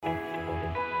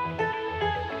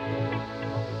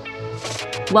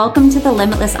Welcome to the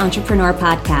Limitless Entrepreneur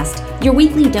Podcast, your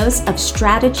weekly dose of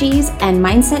strategies and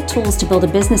mindset tools to build a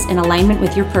business in alignment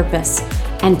with your purpose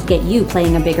and get you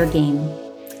playing a bigger game.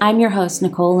 I'm your host,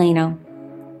 Nicole Lano.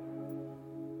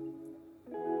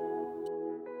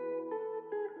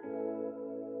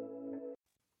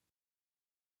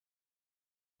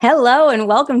 Hello, and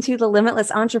welcome to the Limitless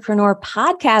Entrepreneur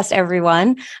Podcast,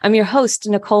 everyone. I'm your host,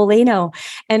 Nicole Lano,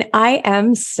 and I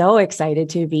am so excited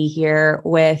to be here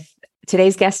with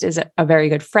today's guest is a very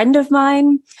good friend of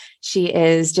mine. She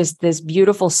is just this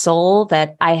beautiful soul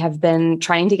that I have been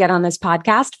trying to get on this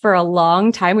podcast for a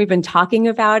long time. We've been talking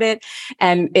about it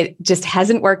and it just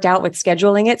hasn't worked out with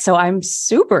scheduling it. So I'm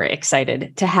super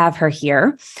excited to have her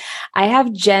here. I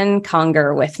have Jen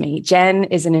Conger with me. Jen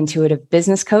is an intuitive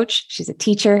business coach. She's a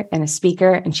teacher and a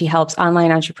speaker, and she helps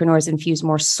online entrepreneurs infuse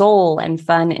more soul and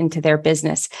fun into their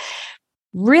business.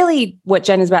 Really what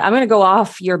Jen is about, I'm going to go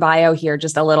off your bio here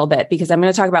just a little bit because I'm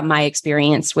going to talk about my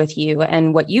experience with you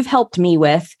and what you've helped me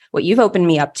with, what you've opened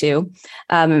me up to,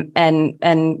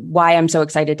 and why I'm so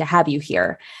excited to have you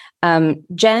here.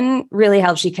 Jen really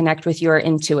helps you connect with your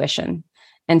intuition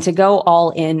and to go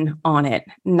all in on it,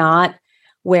 not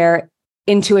where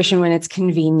intuition when it's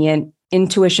convenient,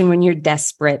 intuition when you're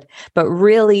desperate, but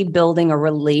really building a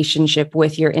relationship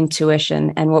with your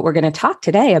intuition. And what we're going to talk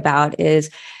today about is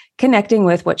connecting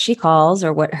with what she calls,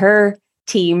 or what her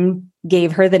team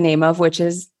gave her the name of, which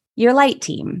is your light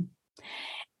team.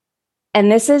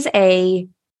 And this is a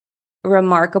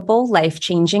remarkable,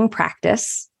 life-changing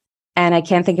practice. And I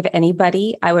can't think of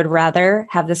anybody I would rather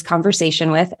have this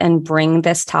conversation with and bring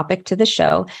this topic to the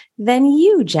show than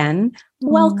you, Jen.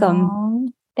 Welcome. Aww.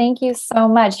 Thank you so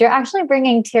much. You're actually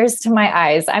bringing tears to my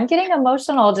eyes. I'm getting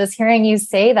emotional just hearing you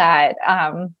say that.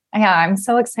 I'm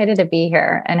so excited to be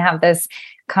here and have this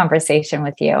conversation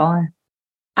with you.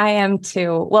 I am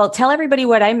too. Well, tell everybody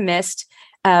what I missed.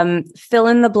 Fill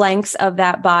in the blanks of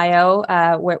that bio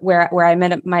where I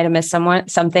might have missed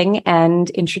something, and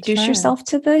introduce yourself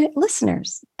to the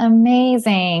listeners.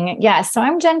 Amazing. Yeah. So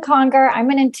I'm Jen Conger. I'm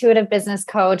an intuitive business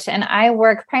coach, and I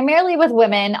work primarily with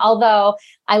women, although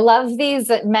I love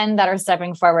these men that are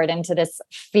stepping forward into this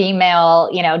female,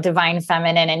 divine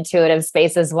feminine intuitive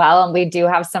space as well. And we do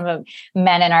have some of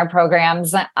men in our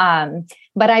programs.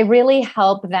 But I really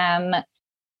help them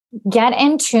get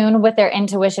in tune with their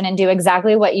intuition and do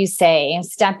exactly what you say.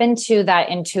 Step into that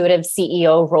intuitive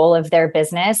CEO role of their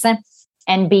business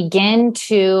and begin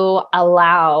to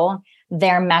allow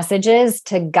their messages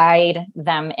to guide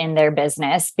them in their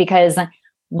business. Because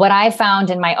what I found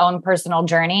in my own personal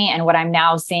journey and what I'm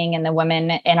now seeing in the women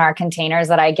in our containers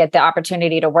that I get the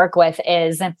opportunity to work with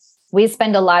is we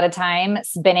spend a lot of time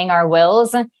spinning our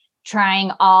wheels,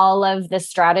 trying all of the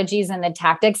strategies and the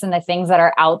tactics and the things that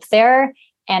are out there.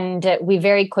 And we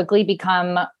very quickly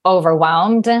become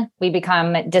overwhelmed. We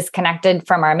become disconnected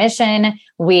from our mission.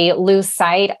 We lose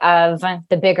sight of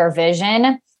the bigger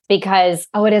vision because,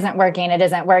 it isn't working. It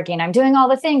isn't working. I'm doing all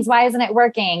the things. Why isn't it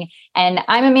working? And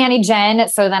I'm a Manny Jen.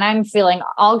 So then I'm feeling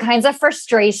all kinds of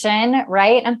frustration,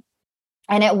 right?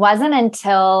 And it wasn't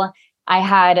until I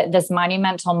had this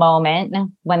monumental moment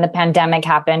when the pandemic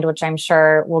happened, which I'm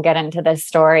sure we'll get into this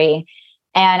story.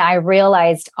 And I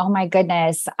realized, oh my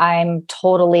goodness, I'm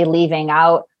totally leaving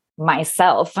out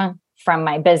myself from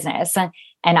my business.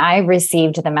 And I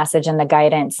received the message and the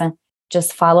guidance.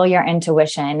 Just follow your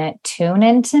intuition, tune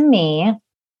into me,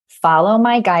 follow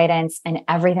my guidance, and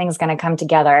everything's going to come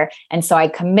together. And so I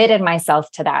committed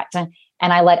myself to that, and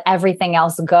I let everything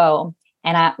else go.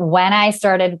 And when I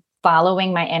started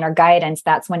following my inner guidance,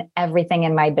 that's when everything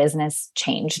in my business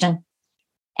changed.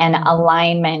 And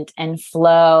alignment and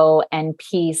flow and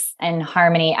peace and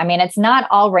harmony. I mean, it's not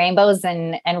all rainbows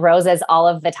and roses all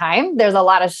of the time. There's a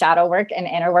lot of shadow work and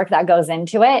inner work that goes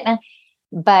into it.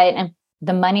 But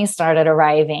the money started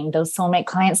arriving. Those soulmate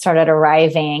clients started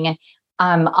arriving.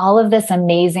 All of this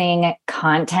amazing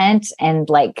content and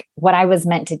like what I was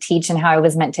meant to teach and how I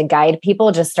was meant to guide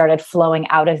people just started flowing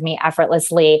out of me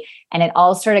effortlessly. And it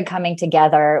all started coming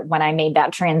together when I made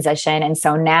that transition. And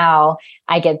so now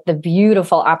I get the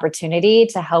beautiful opportunity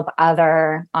to help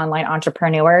other online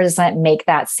entrepreneurs make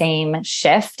that same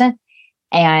shift.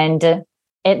 And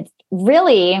it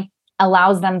really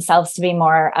allows themselves to be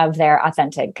more of their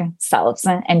authentic selves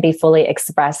and be fully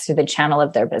expressed through the channel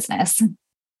of their business.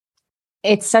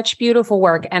 It's such beautiful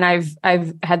work. And I've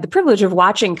had the privilege of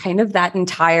watching kind of that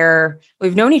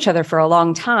we've known each other for a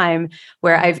long time,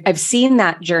 where I've seen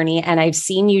that journey, and I've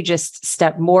seen you just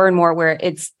step more and more where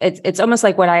it's almost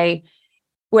like what I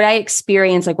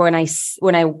experience, like when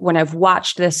I've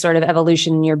watched this sort of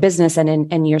evolution in your business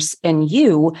and in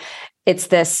you, it's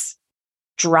this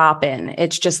drop in.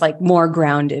 It's just like more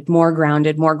grounded, more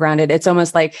grounded, more grounded. It's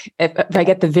almost like if I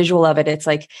get the visual of it, it's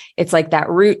like that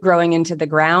root growing into the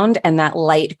ground and that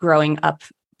light growing up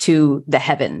to the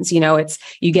heavens. You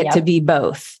get to be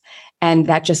both. And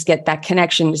that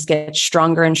connection just gets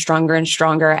stronger and stronger and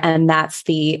stronger. And that's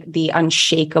the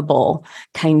unshakable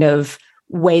kind of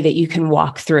way that you can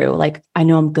walk through. Like, I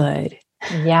know I'm good.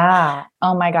 Yeah.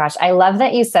 Oh my gosh. I love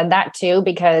that you said that too,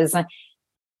 because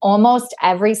almost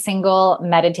every single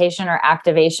meditation or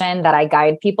activation that I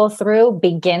guide people through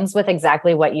begins with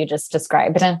exactly what you just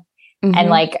described. Mm-hmm. And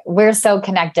like, we're so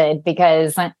connected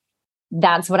because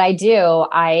that's what I do.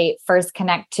 I first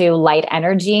connect to light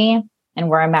energy, and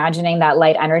we're imagining that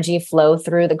light energy flow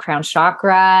through the crown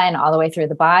chakra and all the way through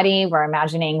the body. We're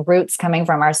imagining roots coming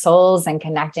from our souls and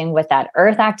connecting with that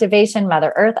earth activation,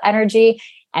 Mother Earth energy.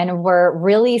 And we're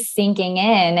really sinking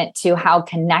in to how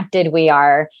connected we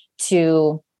are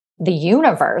to the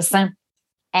universe.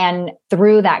 And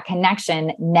through that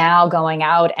connection, now going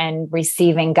out and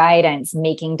receiving guidance,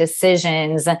 making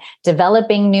decisions,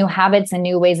 developing new habits and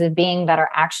new ways of being that are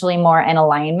actually more in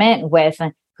alignment with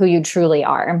who you truly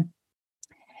are.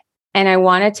 And I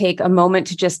want to take a moment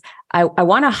to just, I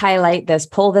want to highlight this,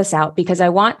 pull this out, because I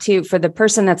want to, for the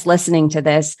person that's listening to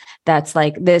this, that's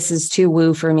like, this is too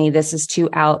woo for me, this is too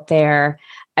out there.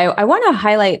 I want to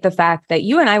highlight the fact that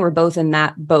you and I were both in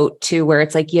that boat too, where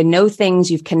it's like,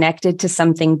 things, you've connected to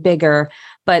something bigger,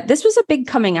 but this was a big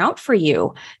coming out for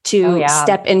you to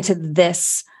step into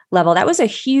this level. That was a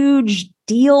huge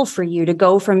deal for you to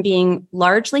go from being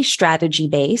largely strategy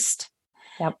based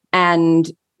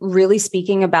and really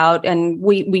speaking about, and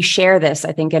we share this,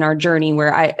 I think, in our journey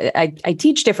where I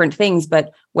teach different things,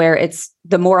 but where it's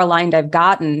the more aligned I've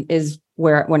gotten is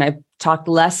where when I talk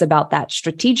less about that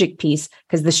strategic piece,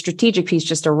 because the strategic piece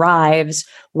just arrives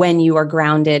when you are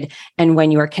grounded and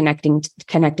when you are connecting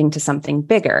to something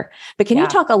bigger. But can you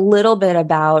talk a little bit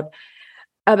about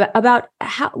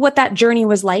what that journey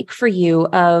was like for you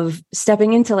of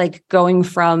stepping into like going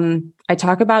from, I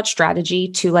talk about strategy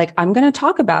to like, I'm going to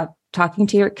talk about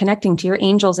connecting to your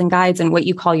angels and guides and what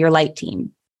you call your light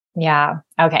team. Yeah.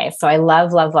 Okay. So I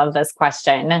love, love, love this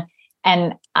question.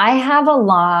 And I have a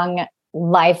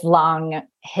lifelong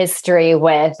history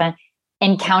with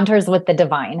encounters with the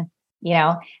divine,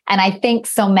 and I think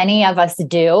so many of us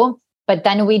do, but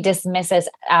then we dismiss it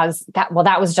as that, well,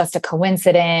 that was just a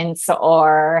coincidence,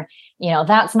 or,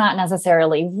 that's not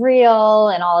necessarily real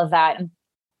and all of that.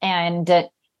 And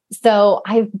so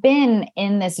I've been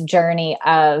in this journey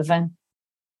of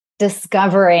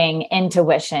discovering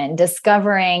intuition,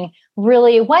 discovering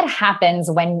really what happens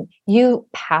when you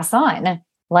pass on.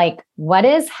 Like, what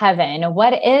is heaven?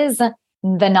 What is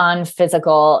the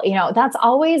non-physical? That's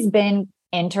always been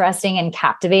interesting and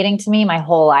captivating to me my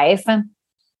whole life.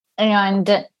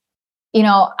 And,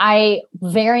 I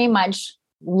very much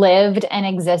lived and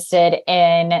existed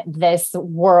in this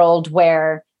world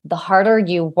where the harder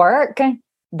you work,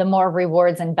 the more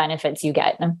rewards and benefits you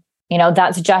get.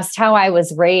 That's just how I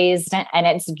was raised. And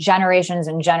it's generations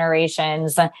and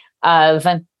generations of,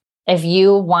 if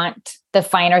you want the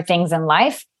finer things in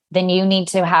life, then you need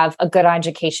to have a good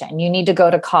education. You need to go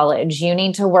to college. You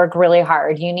need to work really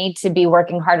hard. You need to be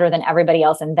working harder than everybody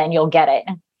else, and then you'll get it.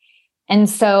 And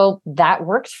so that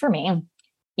worked for me.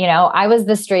 I was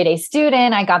the straight A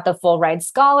student. I got the full ride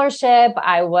scholarship.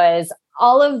 I was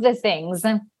all of the things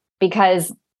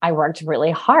because I worked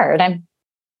really hard.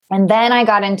 And then I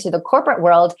got into the corporate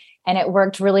world, and it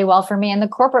worked really well for me in the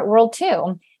corporate world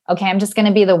too. Okay, I'm just going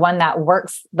to be the one that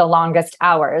works the longest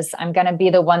hours. I'm going to be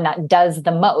the one that does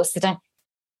the most.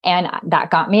 And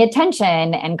that got me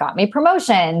attention and got me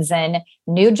promotions and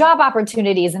new job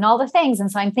opportunities and all the things.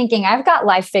 And so I'm thinking, I've got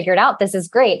life figured out. This is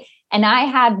great. And I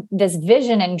had this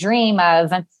vision and dream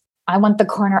of, I want the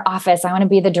corner office. I want to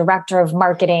be the director of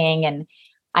marketing. And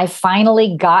I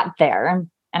finally got there.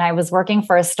 And I was working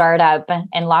for a startup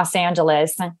in Los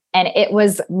Angeles. And it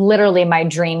was literally my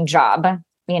dream job,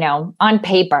 on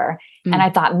paper. And I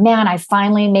thought, man, I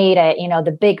finally made it,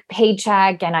 the big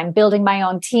paycheck, and I'm building my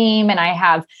own team, and I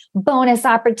have bonus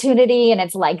opportunity. And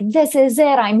it's like, this is it.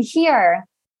 I'm here.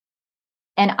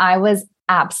 And I was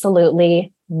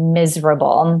absolutely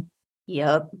miserable.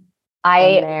 Yep.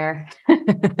 I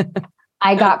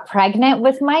got pregnant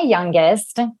with my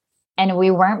youngest, and we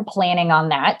weren't planning on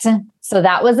that. So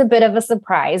that was a bit of a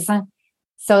surprise.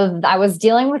 So I was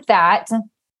dealing with that.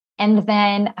 And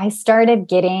then I started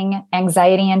getting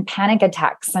anxiety and panic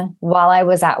attacks while I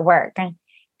was at work.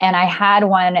 And I had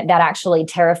one that actually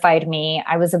terrified me.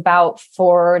 I was about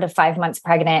 4 to 5 months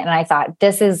pregnant. And I thought,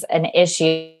 this is an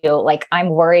issue. Like, I'm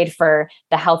worried for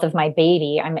the health of my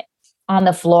baby. I'm on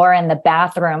the floor in the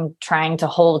bathroom trying to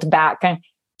hold back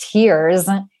tears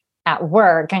at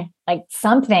work, like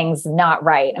something's not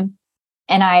right.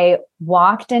 And I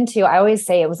always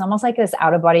say it was almost like this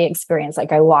out of body experience.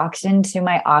 Like I walked into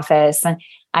my office and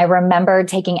I remember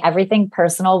taking everything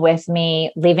personal with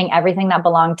me, leaving everything that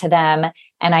belonged to them.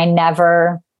 And I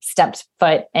never stepped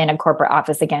foot in a corporate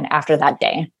office again after that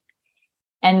day.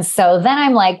 And so then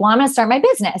I'm like, well, I'm going to start my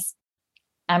business.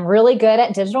 I'm really good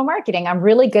at digital marketing. I'm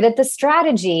really good at the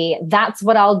strategy. That's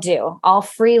what I'll do. I'll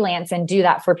freelance and do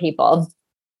that for people.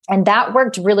 And that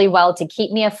worked really well to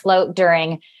keep me afloat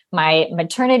during my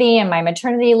maternity and my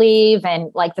maternity leave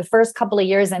and like the first couple of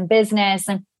years in business.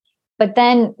 But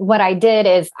then what I did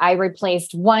is I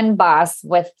replaced one boss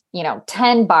with,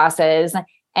 10 bosses.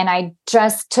 And I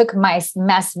just took my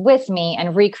mess with me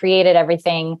and recreated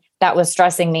everything that was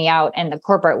stressing me out in the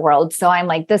corporate world. So I'm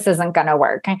like, this isn't going to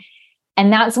work.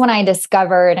 And that's when I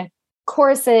discovered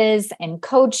courses and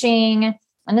coaching.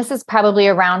 And this is probably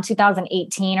around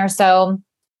 2018 or so.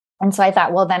 And so I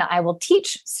thought, well, then I will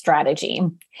teach strategy.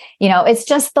 It's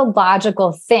just the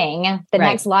logical thing, the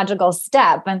next logical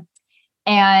step.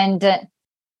 And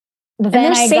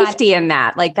there's safety in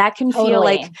that. Like that can feel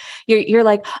like you're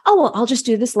like, oh, well, I'll just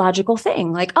do this logical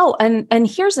thing. Like, oh, and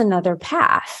here's another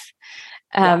path.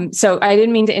 So I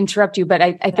didn't mean to interrupt you, but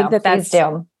I think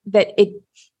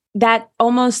that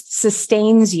almost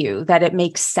sustains you, that it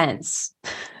makes sense.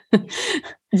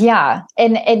 Yeah,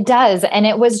 and it does. And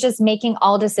it was just making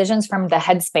all decisions from the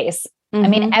headspace. Mm-hmm. I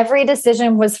mean, every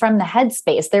decision was from the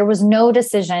headspace. There was no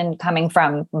decision coming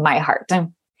from my heart.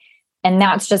 And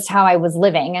that's just how I was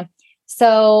living.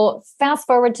 So fast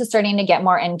forward to starting to get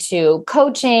more into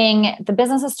coaching, the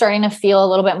business is starting to feel a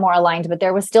little bit more aligned, but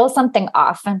there was still something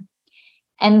off.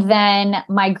 And then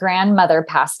my grandmother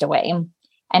passed away.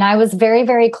 And I was very,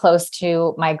 very close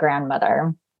to my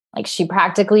grandmother. Like she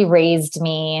practically raised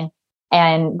me.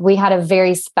 And we had a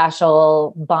very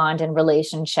special bond and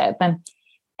relationship.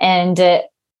 And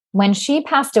when she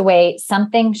passed away,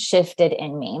 something shifted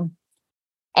in me.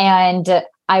 And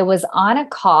I was on a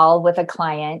call with a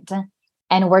client,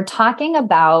 and we're talking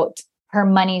about her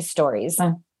money stories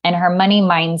and her money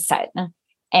mindset,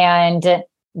 and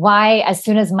why as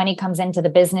soon as money comes into the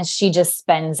business, she just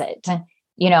spends it,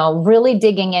 really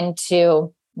digging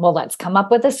into, well, let's come up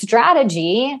with a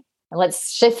strategy.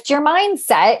 Let's shift your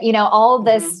mindset, all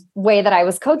this way that I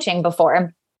was coaching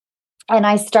before. And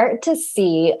I start to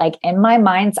see, like in my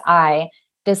mind's eye,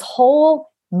 this whole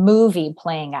movie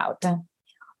playing out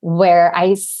where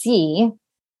I see,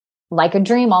 like a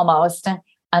dream almost,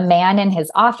 a man in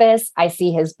his office. I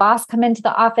see his boss come into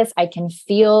the office. I can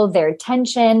feel their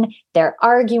tension, their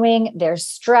arguing, their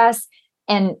stress.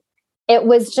 And it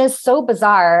was just so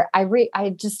bizarre.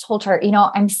 I just told her,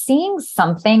 I'm seeing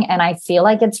something and I feel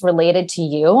like it's related to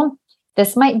you.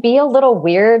 This might be a little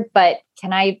weird, but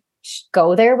can I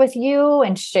go there with you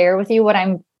and share with you what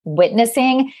I'm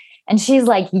witnessing? And she's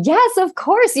like, yes, of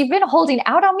course. You've been holding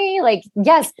out on me. Like,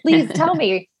 yes, please tell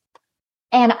me.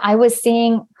 And I was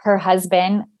seeing her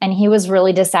husband, and he was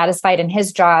really dissatisfied in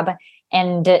his job.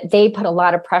 And they put a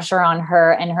lot of pressure on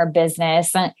her and her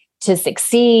business to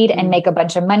succeed and make a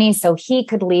bunch of money so he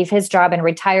could leave his job and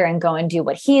retire and go and do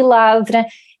what he loved.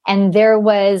 And there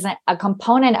was a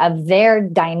component of their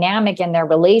dynamic in their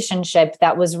relationship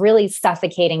that was really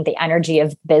suffocating the energy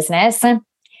of business. And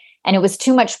it was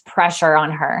too much pressure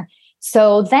on her.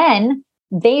 So then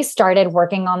they started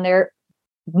working on their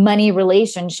money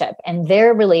relationship and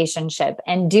their relationship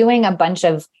and doing a bunch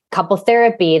of couple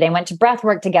therapy. They went to breath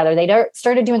work together. They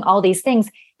started doing all these things.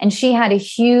 And she had a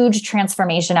huge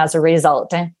transformation as a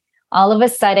result. All of a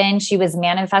sudden, she was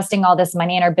manifesting all this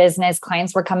money in her business.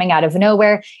 Clients were coming out of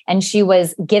nowhere, and she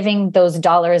was giving those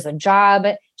dollars a job.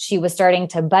 She was starting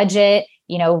to budget,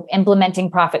 implementing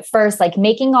profit first, like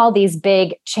making all these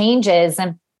big changes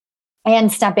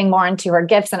and stepping more into her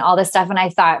gifts and all this stuff. And I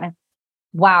thought,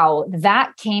 wow,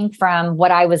 that came from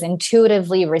what I was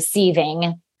intuitively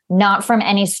receiving, not from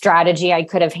any strategy I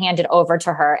could have handed over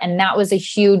to her. And that was a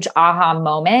huge aha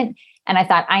moment. And I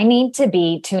thought, I need to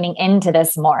be tuning into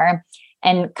this more.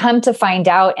 And come to find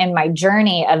out in my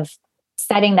journey of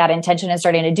setting that intention and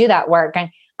starting to do that work,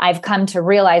 I've come to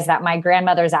realize that my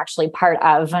grandmother is actually part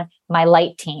of my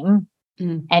light team.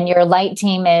 And your light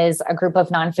team is a group of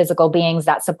non-physical beings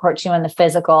that support you in the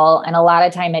physical. And a lot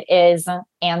of time it is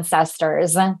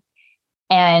ancestors.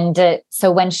 And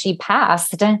so when she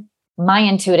passed, my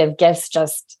intuitive gifts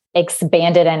just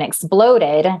expanded and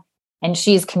exploded. And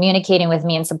she's communicating with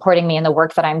me and supporting me in the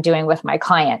work that I'm doing with my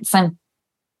clients. And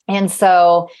And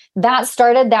so that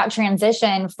started that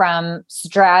transition from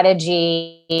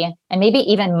strategy and maybe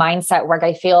even mindset work.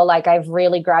 I feel like I've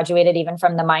really graduated even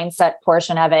from the mindset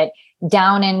portion of it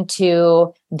down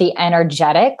into the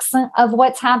energetics of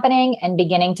what's happening and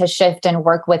beginning to shift and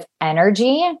work with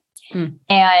energy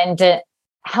and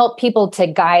help people to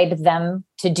guide them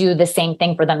to do the same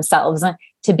thing for themselves,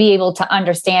 to be able to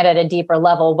understand at a deeper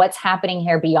level what's happening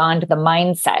here beyond the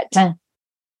mindset.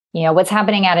 What's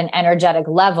happening at an energetic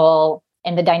level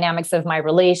in the dynamics of my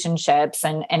relationships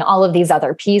and all of these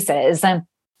other pieces,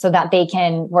 so that they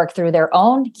can work through their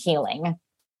own healing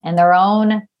and their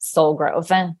own soul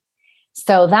growth.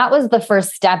 So that was the first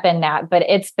step in that, but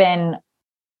it's been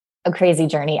a crazy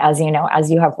journey, as you know,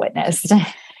 as you have witnessed.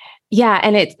 Yeah.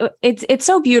 And it's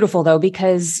so beautiful though,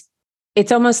 because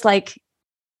it's almost like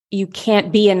you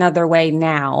can't be another way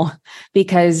now,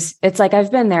 because it's like,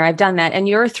 I've been there, I've done that. And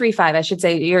you're a 3-5, I should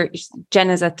say. Jen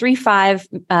is a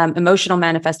 3-5 emotional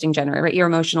manifesting generator, right? You're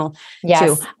emotional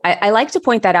too. I like to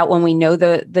point that out when we know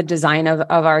the design of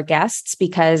our guests,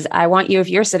 because I want you, if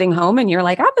you're sitting home and you're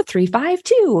like, I'm a 3-5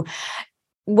 too.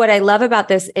 What I love about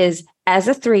this is, as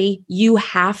a 3, you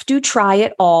have to try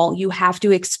it all. You have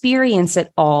to experience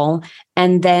it all.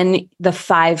 And then the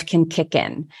 5 can kick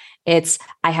in. It's,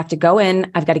 I have to go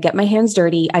in, I've got to get my hands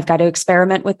dirty. I've got to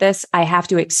experiment with this. I have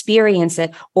to experience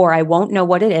it, or I won't know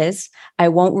what it is. I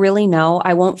won't really know.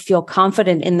 I won't feel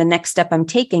confident in the next step I'm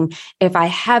taking if I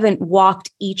haven't walked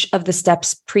each of the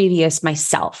steps previous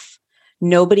myself.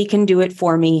 Nobody can do it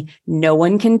for me. No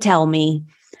one can tell me.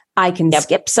 I can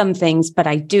skip some things, but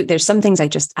there's some things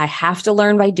I have to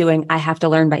learn by doing. I have to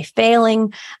learn by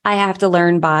failing. I have to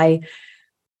learn by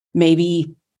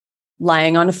maybe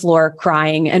lying on the floor,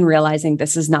 crying and realizing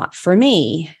this is not for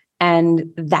me.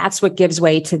 And that's what gives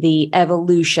way to the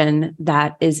evolution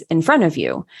that is in front of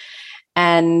you.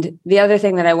 And the other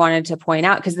thing that I wanted to point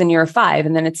out, because then you're a 5,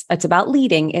 and then it's about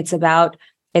leading.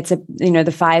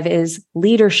 The 5 is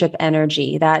leadership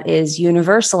energy that is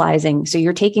universalizing. So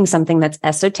you're taking something that's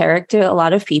esoteric to a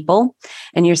lot of people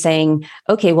and you're saying,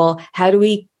 okay, well, how do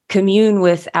we commune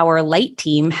with our light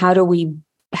team? How do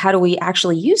we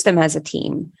actually use them as a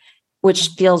team, which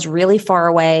feels really far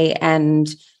away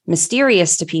and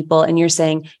mysterious to people. And you're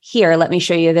saying, here, let me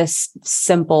show you this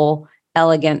simple,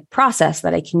 elegant process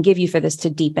that I can give you for this to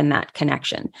deepen that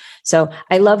connection. So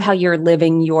I love how you're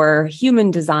living your human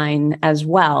design as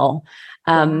well.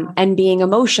 And being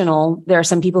emotional. There are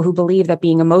some people who believe that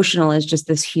being emotional is just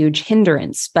this huge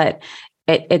hindrance, but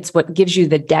it's what gives you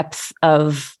the depth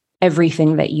of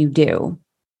everything that you do.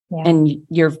 Yeah. And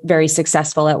you're very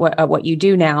successful at what you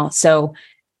do now. So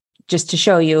just to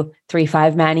show you,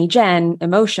 3-5 Manny Jen,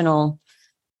 emotional,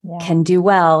 can do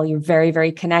well. You're very,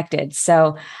 very connected.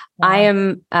 So I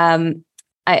am, I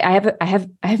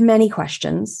have many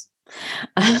questions,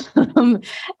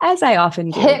 as I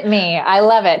often do. Hit me. I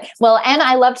love it. Well, and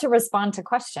I love to respond to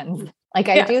questions. Like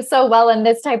I do so well in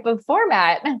this type of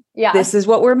format. Yeah. This is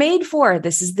what we're made for.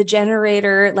 This is the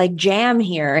generator, like jam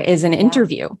here is an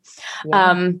interview.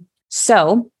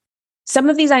 So some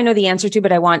of these I know the answer to,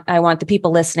 but I want the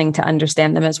people listening to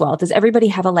understand them as well. Does everybody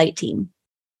have a light team?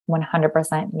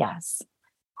 100%. Yes.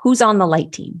 Who's on the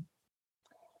light team?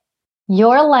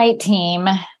 Your light team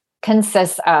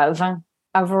consists of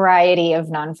a variety of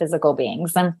non-physical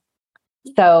beings.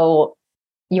 So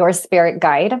your spirit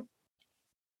guide,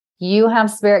 you have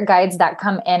spirit guides that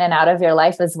come in and out of your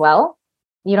life as well.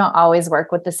 You don't always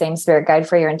work with the same spirit guide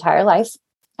for your entire life.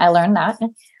 I learned that.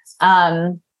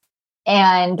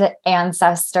 And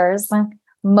ancestors.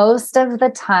 Most of the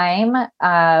time,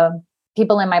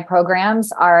 people in my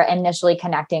programs are initially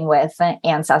connecting with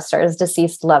ancestors,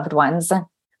 deceased loved ones.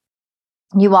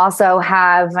 You also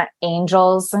have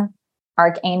angels,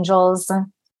 archangels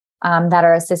that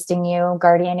are assisting you,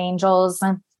 guardian angels.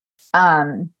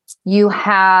 You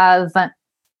have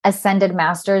ascended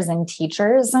masters and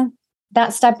teachers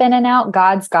that step in and out,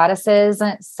 gods, goddesses.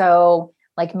 So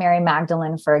like Mary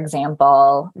Magdalene, for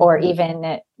example, or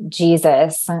even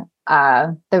Jesus,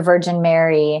 the Virgin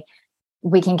Mary.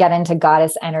 We can get into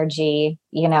goddess energy,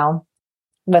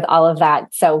 with all of that.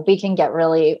 So we can get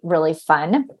really, really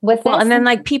fun with this. And then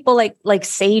like people like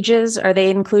sages, are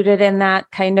they included in that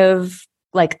kind of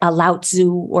like a Lao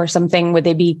Tzu or something? Would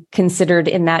they be considered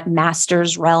in that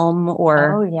master's realm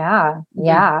or? Oh yeah.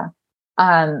 Yeah.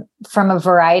 From a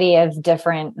variety of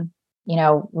different,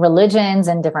 religions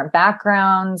and different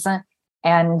backgrounds.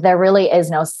 And there really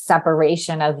is no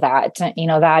separation of that.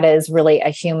 That is really a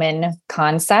human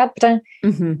concept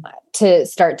to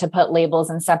start to put labels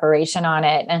and separation on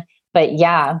it. But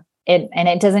yeah,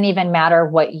 it doesn't even matter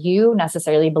what you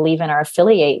necessarily believe in or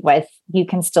affiliate with. You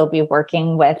can still be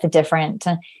working with different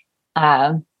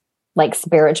like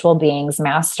spiritual beings,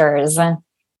 masters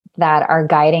that are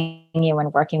guiding you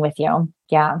and working with you.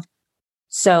 Yeah.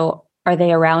 So are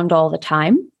they around all the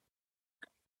time?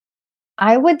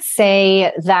 I would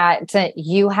say that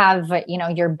you have,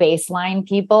 your baseline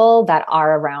people that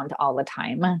are around all the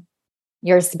time,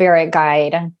 your spirit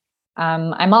guide.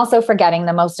 I'm also forgetting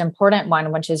the most important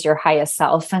one, which is your highest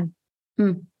self.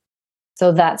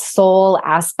 So that soul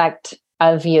aspect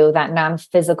of you, that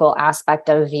non-physical aspect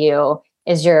of you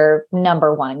is your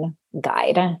number one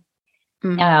guide.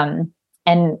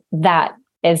 And that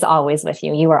is always with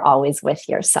you. You are always with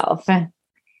yourself.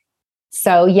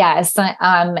 So yes.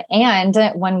 And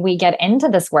when we get into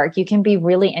this work, you can be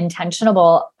really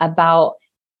intentional about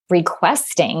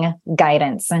requesting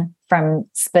guidance from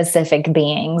specific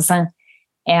beings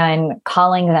and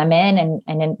calling them in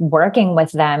and working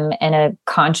with them in a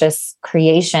conscious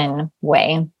creation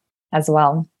way as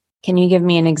well. Can you give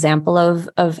me an example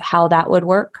of how that would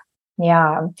work?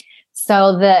 Yeah.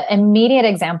 So the immediate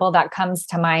example that comes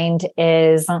to mind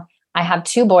is I have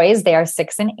two boys. They are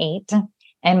 6 and 8.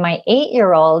 And my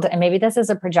 8-year-old, and maybe this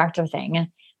is a projector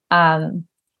thing,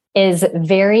 is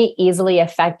very easily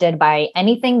affected by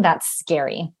anything that's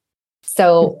scary.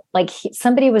 So like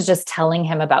somebody was just telling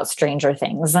him about Stranger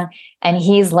Things and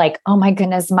he's like, oh my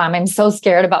goodness, Mom, I'm so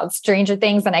scared about Stranger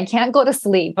Things and I can't go to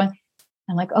sleep.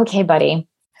 I'm like, okay, buddy.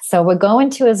 So we'll go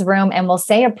into his room and we'll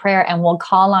say a prayer and we'll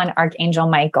call on Archangel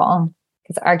Michael,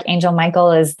 because Archangel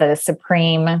Michael is the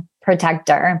supreme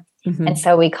protector. And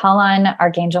so we call on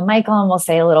Archangel Michael and we'll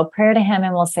say a little prayer to him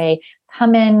and we'll say,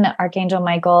 come in, Archangel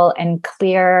Michael, and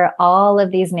clear all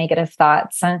of these negative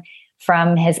thoughts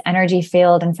from his energy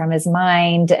field and from his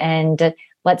mind. And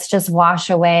let's just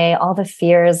wash away all the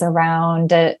fears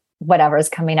around whatever's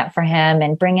coming up for him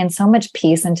and bring in so much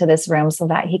peace into this room so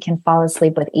that he can fall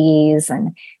asleep with ease.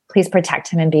 And please protect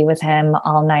him and be with him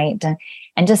all night.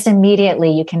 And just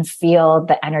immediately you can feel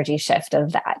the energy shift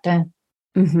of that.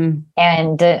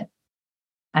 And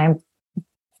I'm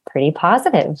pretty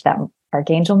positive that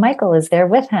Archangel Michael is there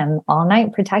with him all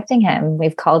night, protecting him.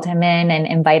 We've called him in and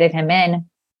invited him in.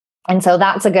 And so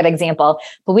that's a good example,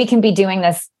 but we can be doing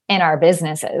this in our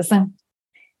businesses.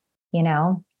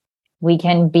 We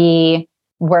can be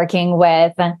working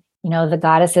with, the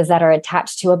goddesses that are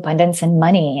attached to abundance and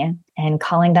money and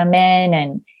calling them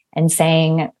in and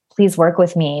saying, please work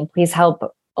with me. Please help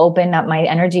open up my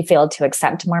energy field to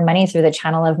accept more money through the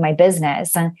channel of my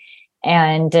business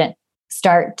and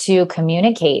start to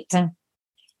communicate.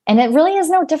 And it really is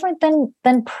no different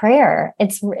than prayer.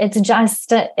 It's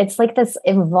like this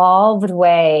evolved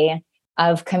way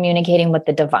of communicating with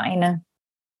the divine.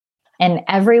 And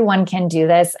everyone can do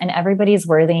this, and everybody's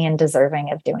worthy and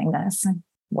deserving of doing this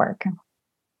work.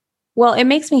 Well, it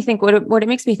makes me think, what it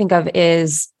makes me think of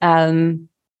is, I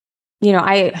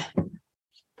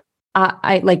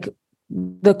like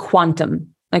the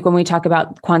quantum, like when we talk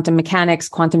about quantum mechanics,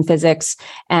 quantum physics,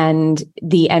 and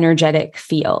the energetic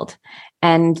field.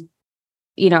 And,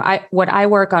 what I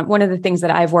work on, one of the things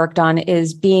that I've worked on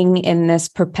is being in this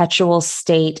perpetual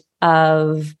state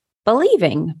of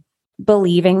believing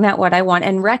that what I want,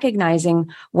 and recognizing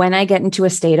when I get into a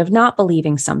state of not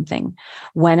believing something.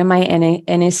 When am I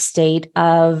in a state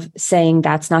of saying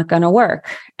that's not going to work?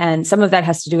 And some of that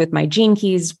has to do with my gene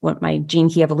keys. What my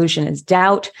gene key evolution is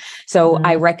doubt. So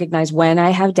I recognize when I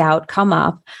have doubt come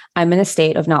up, I'm in a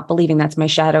state of not believing. That's my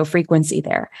shadow frequency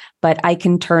there, but I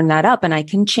can turn that up and I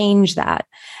can change that.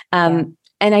 And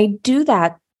I do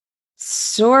that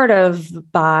sort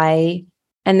of by,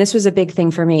 and this was a big thing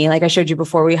for me. Like I showed you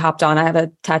before we hopped on, I have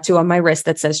a tattoo on my wrist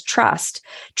that says trust.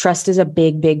 Trust is a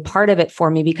big, big part of it for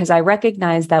me, because I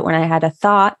recognized that when I had a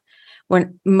thought,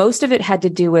 when most of it had to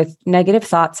do with negative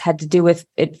thoughts, had to do with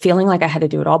it feeling like I had to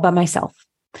do it all by myself.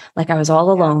 Like I was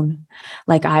all alone,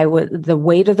 like the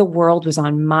weight of the world was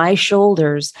on my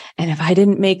shoulders. And if I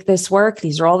didn't make this work,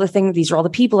 these are all the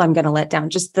people I'm going to let down.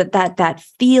 Just that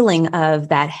feeling of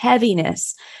that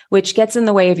heaviness, which gets in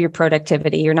the way of your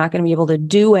productivity. You're not going to be able to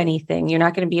do anything. You're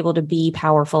not going to be able to be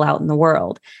powerful out in the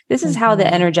world. This is how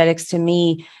the energetics to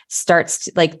me starts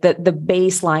to, like the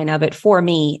baseline of it for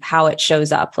me, how it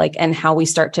shows up, like, and how we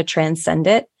start to transcend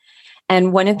it.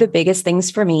 And one of the biggest things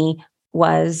for me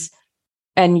was,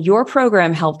 and your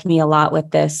program helped me a lot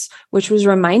with this, which was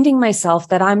reminding myself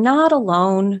that I'm not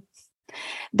alone,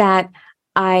 that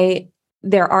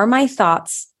there are my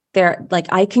thoughts there, like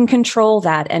I can control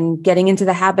that, and getting into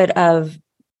the habit of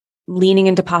leaning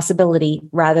into possibility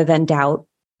rather than doubt.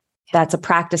 That's a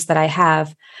practice that I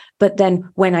have. But then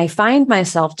when I find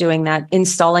myself doing that,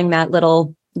 installing that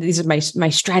little these are my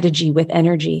strategy with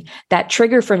energy, that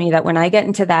trigger for me that when I get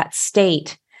into that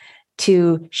state,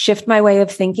 to shift my way of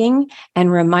thinking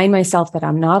and remind myself that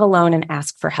I'm not alone and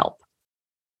ask for help.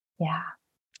 Yeah.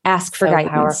 Ask for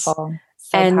guidance. Powerful.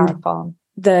 Powerful.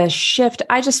 The shift,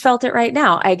 I just felt it right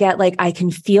now. I get like, I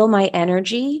can feel my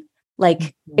energy.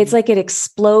 Like it's like it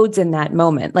explodes in that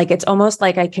moment. Like it's almost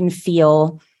like I can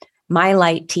feel my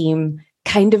light team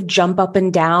kind of jump up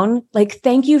and down. Like,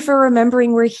 thank you for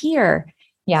remembering we're here.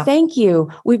 Yeah. Thank you.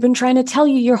 We've been trying to tell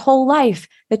you your whole life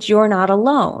that you're not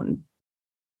alone.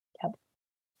 Yep.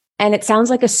 And it sounds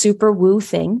like a super woo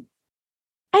thing.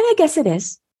 And I guess it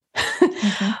is.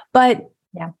 But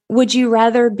would you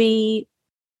rather be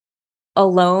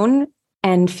alone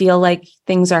and feel like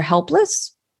things are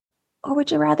helpless? Or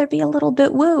would you rather be a little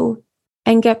bit woo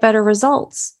and get better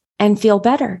results and feel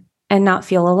better and not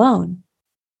feel alone?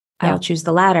 I'll choose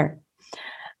the latter.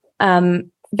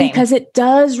 Because it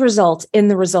does result in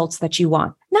the results that you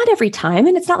want. Not every time.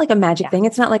 And it's not like a magic thing.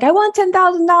 It's not like I want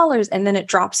 $10,000 and then it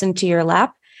drops into your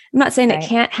lap. I'm not saying it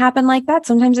can't happen like that.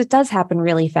 Sometimes it does happen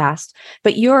really fast.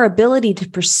 But your ability to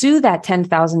pursue that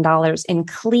 $10,000 in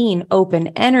clean, open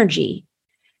energy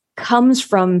comes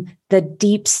from the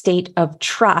deep state of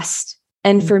trust.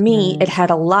 And for me, it had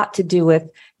a lot to do with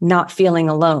not feeling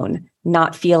alone,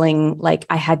 not feeling like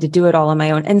I had to do it all on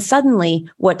my own. And suddenly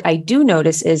what I do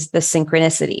notice is the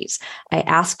synchronicities. I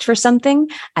asked for something.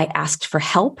 I asked for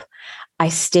help. I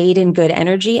stayed in good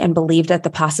energy and believed that the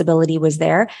possibility was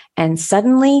there. And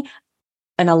suddenly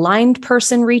an aligned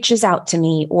person reaches out to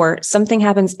me or something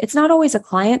happens. It's not always a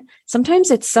client. Sometimes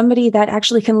it's somebody that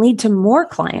actually can lead to more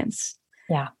clients.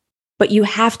 Yeah. But you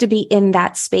have to be in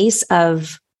that space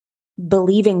of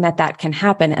believing that that can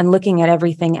happen and looking at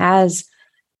everything as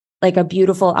like a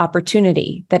beautiful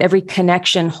opportunity, that every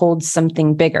connection holds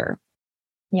something bigger.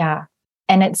 Yeah.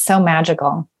 And it's so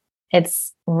magical.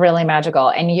 It's really magical.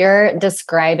 And you're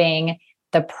describing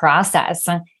the process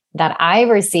that I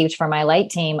received from my light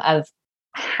team of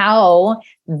how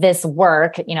this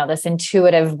work, this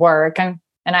intuitive work. And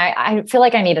I feel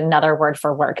like I need another word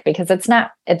for work because it's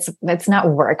not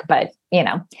work, but it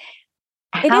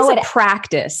is a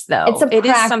practice though. It's a practice. It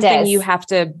is something you have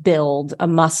to build, a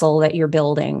muscle that you're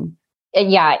building.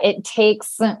 Yeah. It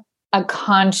takes a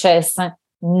conscious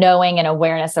knowing and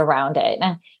awareness around it.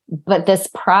 But this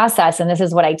process, and this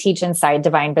is what I teach inside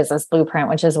Divine Business Blueprint,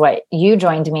 which is what you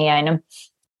joined me in,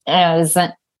 is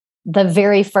the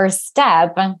very first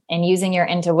step in using your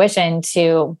intuition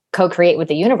to co-create with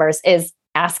the universe is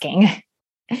asking.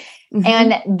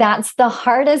 And that's the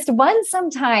hardest one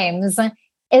sometimes and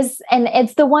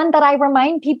it's the one that I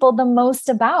remind people the most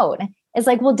about. It's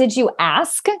like, well, did you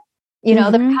ask? They're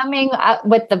coming up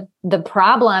with the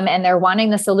problem and they're wanting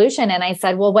the solution. And I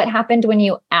said, well, what happened when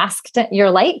you asked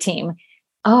your light team?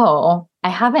 Oh, I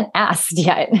haven't asked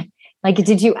yet. Like,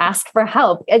 did you ask for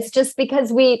help? It's just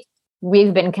because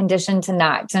we've been conditioned to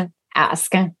not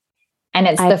ask. And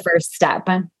it's the first step.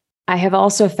 I have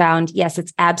also found, yes,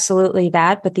 it's absolutely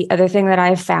that. But the other thing that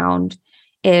I've found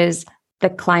is the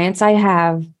clients I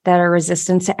have that are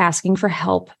resistant to asking for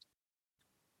help.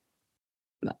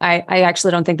 I actually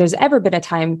don't think there's ever been a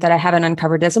time that I haven't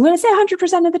uncovered this. I'm going to say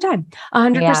 100% of the time.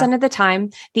 100% of the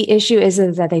time, the issue is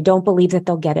that they don't believe that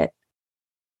they'll get it,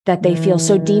 that they feel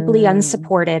so deeply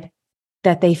unsupported,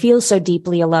 that they feel so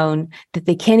deeply alone, that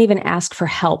they can't even ask for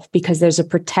help because there's a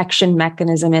protection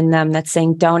mechanism in them that's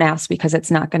saying, don't ask because it's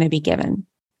not going to be given.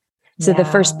 So the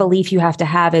first belief you have to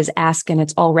have is ask and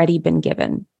it's already been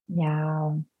given.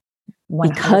 Yeah.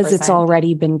 100%. Because it's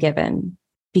already been given.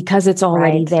 Because it's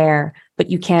already there, but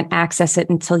you can't access it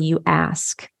until you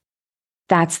ask.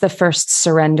 That's the first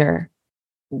surrender.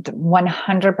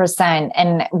 100%.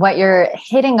 And what you're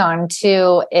hitting on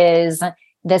too is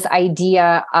this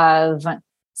idea of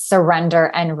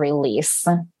surrender and release,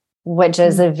 which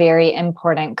is a very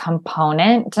important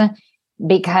component,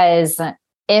 because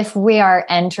if we are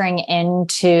entering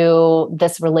into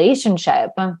this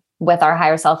relationship with our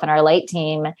higher self and our light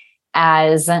team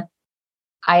as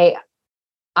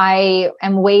I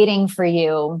am waiting for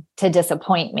you to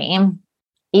disappoint me,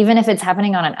 even if it's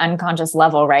happening on an unconscious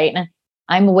level, right?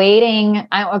 I'm waiting.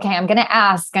 I'm going to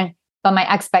ask, but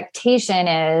my expectation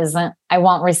is I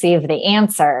won't receive the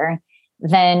answer.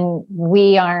 Then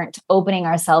we aren't opening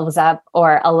ourselves up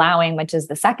or allowing, which is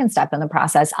the second step in the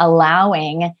process,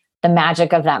 allowing the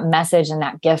magic of that message and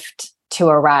that gift to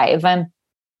arrive.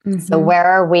 So where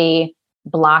are we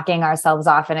blocking ourselves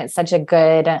off? And it's such a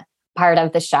good part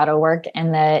of the shadow work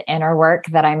and the inner work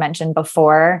that I mentioned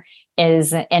before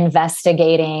is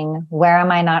investigating, where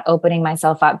am I not opening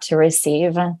myself up to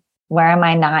receive? Where am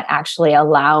I not actually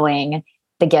allowing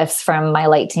the gifts from my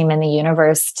light team in the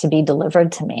universe to be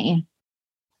delivered to me.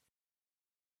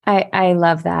 I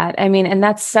love that. I mean, and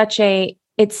that's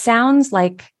it sounds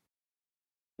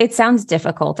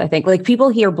difficult. I think like people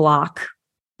hear block,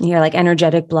 like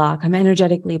energetic block. I'm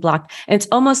energetically blocked. And it's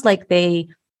almost like they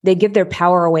give their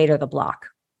power away to the block.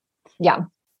 Yeah.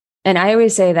 And I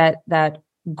always say that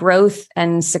growth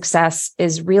and success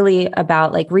is really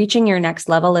about like reaching your next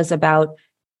level is about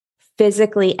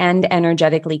physically and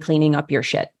energetically cleaning up your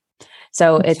shit.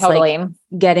 So it's totally like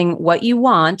getting what you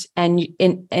want and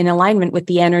in alignment with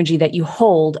the energy that you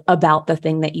hold about the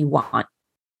thing that you want.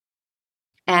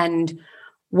 And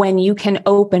when you can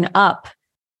open up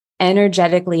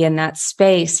energetically in that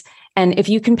space, and if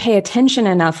you can pay attention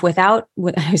enough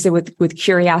with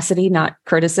curiosity, not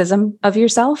criticism of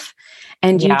yourself,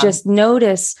 and you just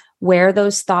notice where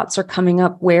those thoughts are coming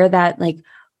up, where that like,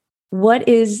 what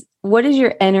is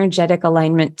your energetic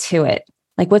alignment to it?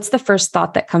 Like, what's the first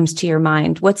thought that comes to your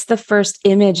mind? What's the first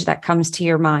image that comes to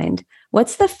your mind?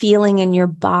 What's the feeling in your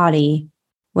body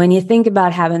when you think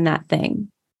about having that thing?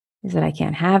 Is it I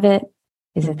can't have it?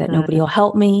 Is it that nobody will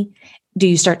help me? Do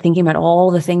you start thinking about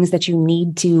all the things that you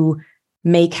need to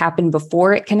make happen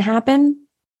before it can happen?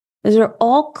 Those are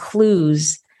all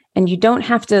clues, and you don't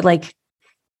have to like.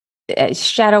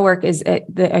 Shadow work is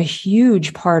a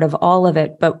huge part of all of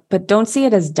it, but don't see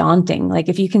it as daunting. Like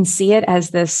if you can see it as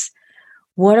this,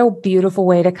 what a beautiful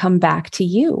way to come back to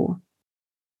you.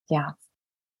 Yeah.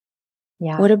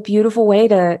 Yeah. What a beautiful way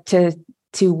to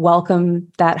welcome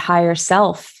that higher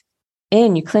self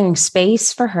in. You're clearing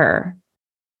space for her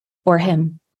or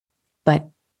him, but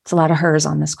it's a lot of hers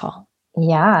on this call.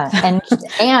 Yeah.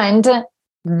 And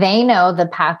they know the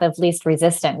path of least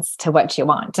resistance to what you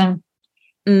want.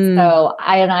 So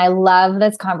I love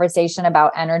this conversation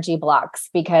about energy blocks,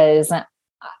 because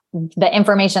the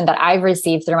information that I've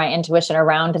received through my intuition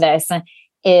around this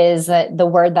is the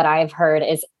word that I've heard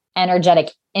is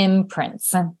energetic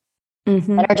imprints.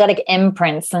 Energetic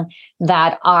imprints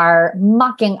that are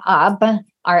mucking up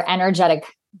our energetic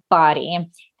body.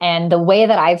 And the way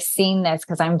that I've seen this,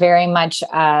 because I'm very much,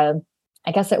 I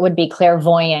guess it would be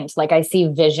clairvoyant, like I see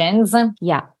visions.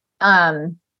 Yeah.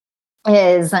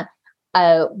 Is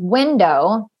a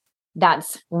window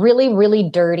that's really, really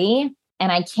dirty, and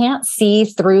I can't see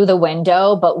through the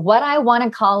window, but what I want to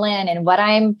call in and what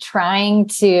I'm trying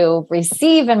to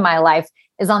receive in my life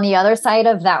is on the other side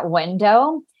of that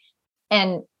window.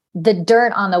 And the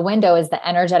dirt on the window is the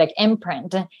energetic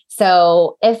imprint.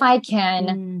 So if I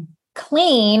can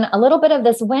clean a little bit of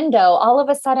this window, all of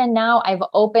a sudden now I've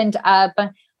opened up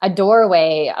a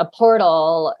doorway, a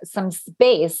portal, some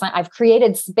space. I've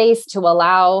created space to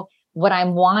allow what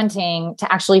I'm wanting to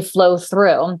actually flow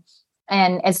through.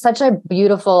 And it's such a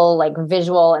beautiful, like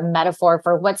visual and metaphor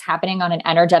for what's happening on an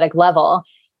energetic level.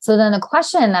 So then the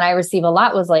question that I receive a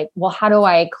lot was like, well, how do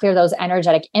I clear those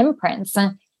energetic imprints?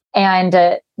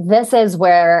 And this is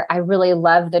where I really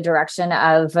love the direction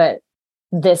of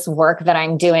this work that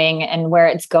I'm doing and where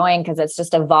it's going, because it's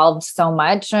just evolved so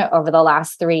much over the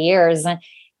last 3 years,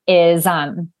 is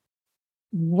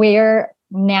we're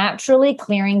naturally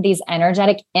clearing these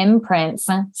energetic imprints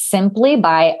simply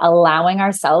by allowing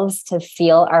ourselves to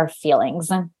feel our feelings.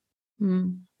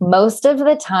 Most of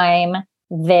the time,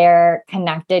 they're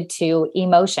connected to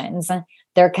emotions.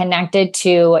 They're connected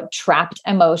to trapped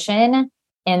emotion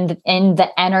in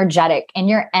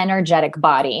your energetic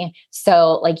body.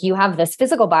 So like you have this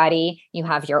physical body, you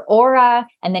have your aura,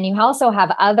 and then you also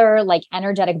have other like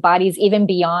energetic bodies even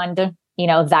beyond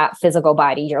that physical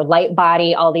body, your light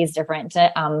body, all these different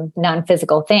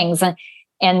non-physical things.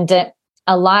 And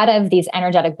a lot of these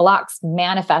energetic blocks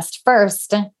manifest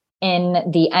first in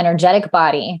the energetic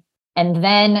body. And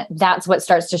then that's what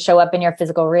starts to show up in your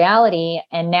physical reality.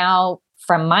 And now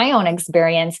from my own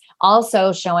experience,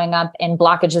 also showing up in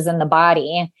blockages in the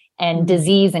body and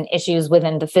disease and issues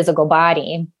within the physical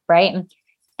body, right?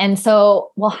 And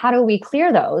so, well, how do we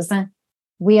clear those?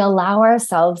 We allow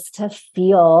ourselves to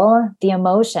feel the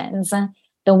emotions.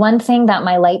 The one thing that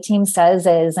my light team says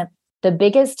is the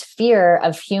biggest fear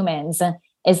of humans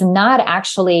is not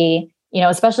actually,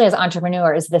 especially as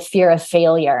entrepreneurs, the fear of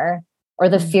failure or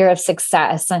the fear of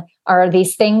success, are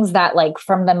these things that like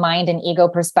from the mind and ego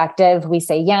perspective, we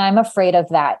say, yeah, I'm afraid of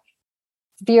that.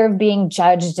 Fear of being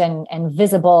judged and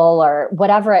visible or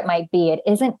whatever it might be. It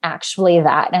isn't actually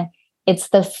that. It's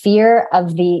the fear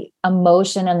of the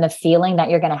emotion and the feeling that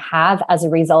you're going to have as a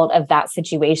result of that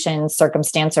situation,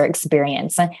 circumstance, or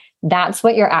experience. That's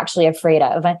what you're actually afraid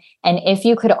of. And if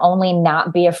you could only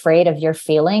not be afraid of your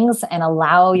feelings and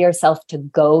allow yourself to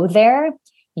go there,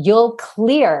 you'll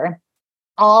clear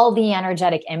all the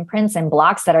energetic imprints and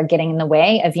blocks that are getting in the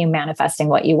way of you manifesting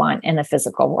what you want in the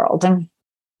physical world.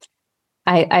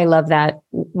 I love that.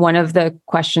 One of the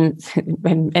questions,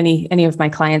 and any of my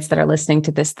clients that are listening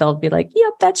to this, they'll be like,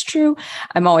 yep, that's true.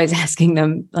 I'm always asking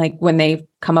them, like when they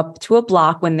come up to a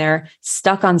block, when they're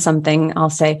stuck on something, I'll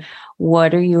say,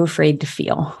 what are you afraid to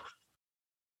feel?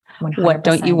 100%. What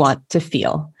don't you want to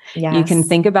feel? Yes. You can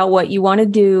think about what you want to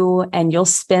do and you'll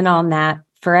spin on that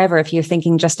forever if you're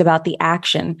thinking just about the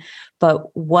action.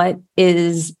 But what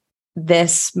is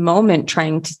this moment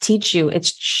trying to teach you?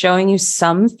 It's showing you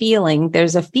some feeling.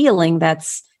 There's a feeling that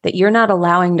you're not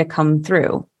allowing to come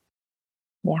through.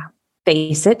 Yeah.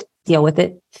 Face it, deal with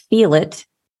it, feel it.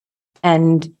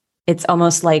 And it's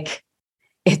almost like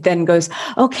it then goes,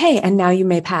 okay, and now you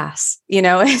may pass,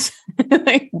 it's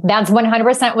like, that's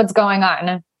 100% what's going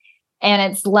on.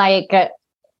 And it's like,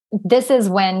 this is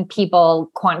when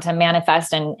people quantum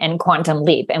manifest and quantum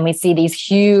leap. And we see these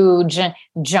huge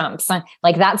jumps.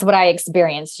 Like that's what I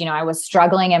experienced. I was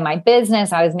struggling in my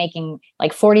business. I was making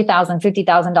like $40,000,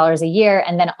 $50,000 a year.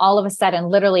 And then all of a sudden,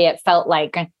 literally it felt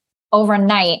like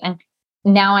overnight,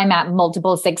 now I'm at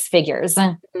multiple six figures.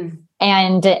 Mm-hmm.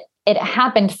 And it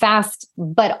happened fast,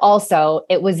 but also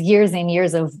it was years and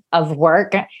years of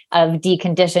work, of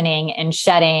deconditioning and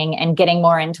shedding and getting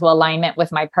more into alignment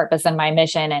with my purpose and my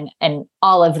mission and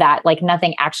all of that. Like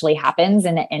nothing actually happens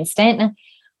in an instant.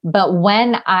 But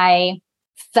when I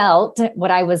felt what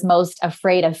I was most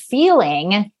afraid of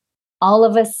feeling, all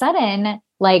of a sudden,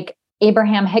 like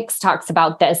Abraham Hicks talks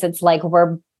about this, it's like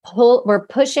we're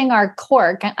pushing our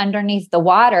cork underneath the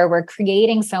water. We're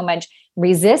creating so much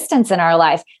resistance in our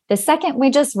life. The second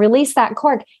we just release that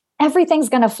cork, everything's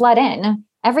going to flood in.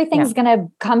 Everything's going to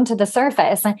come to the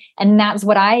surface. And that's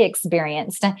what I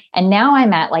experienced. And now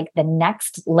I'm at like the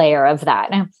next layer of that.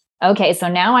 Okay. So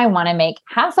now I want to make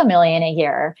 $500,000 a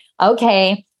year.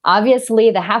 Okay.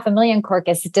 Obviously the $500,000 cork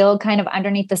is still kind of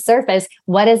underneath the surface.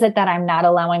 What is it that I'm not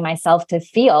allowing myself to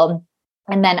feel?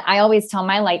 And then I always tell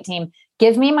my light team,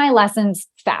 give me my lessons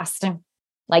fast.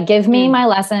 Like give me my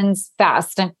lessons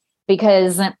fast.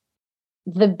 Because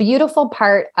the beautiful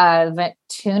part of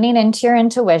tuning into your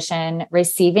intuition,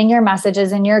 receiving your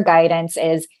messages and your guidance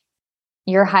is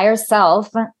your higher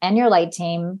self and your light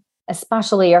team,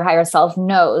 especially your higher self,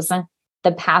 knows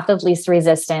the path of least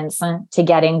resistance to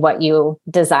getting what you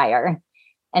desire.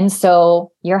 And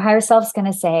so your higher self's going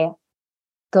to say,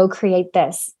 go create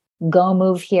this, go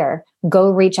move here, go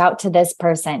reach out to this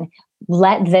person,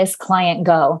 let this client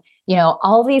go.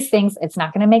 All these things, it's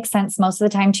not going to make sense most of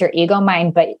the time to your ego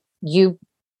mind, but you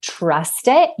trust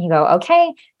it. You go,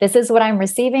 okay, this is what I'm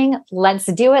receiving. Let's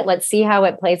do it. Let's see how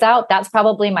it plays out. That's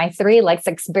probably my 3, let's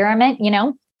experiment,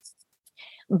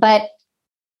 but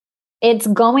it's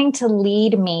going to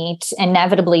lead me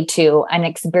inevitably to an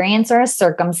experience or a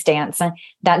circumstance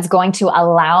that's going to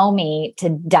allow me to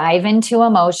dive into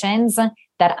emotions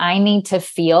that I need to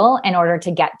feel in order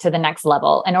to get to the next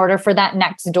level, in order for that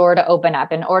next door to open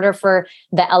up, in order for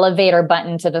the elevator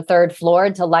button to the 3rd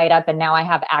floor to light up. And now I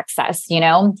have access,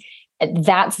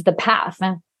 that's the path.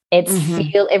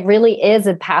 It really is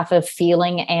a path of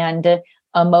feeling and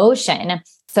emotion.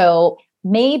 So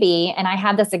maybe, and I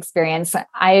had this experience,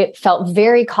 I felt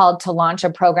very called to launch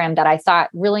a program that I thought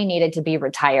really needed to be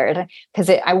retired because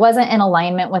I wasn't in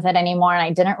alignment with it anymore. And I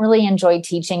didn't really enjoy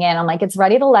teaching it. I'm like, it's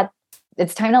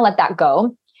time to let that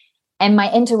go. And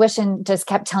my intuition just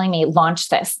kept telling me, launch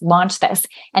this.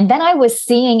 And then I was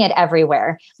seeing it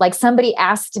everywhere. Like somebody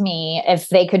asked me if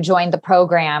they could join the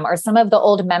program, or some of the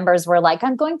old members were like,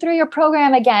 I'm going through your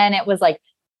program again. It was like,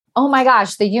 oh my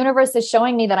gosh, the universe is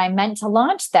showing me that I'm meant to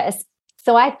launch this.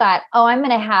 So I thought, I'm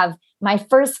going to have my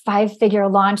first 5-figure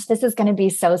launch. This is going to be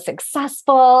so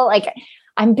successful. Like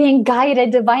I'm being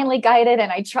guided, divinely guided,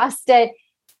 and I trust it.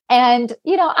 And,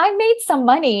 I made some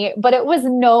money, but it was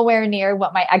nowhere near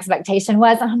what my expectation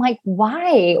was. And I'm like,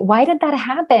 why? Why did that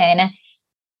happen?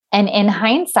 And in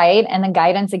hindsight, and the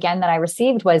guidance again that I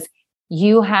received was,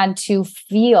 you had to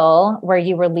feel where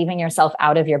you were leaving yourself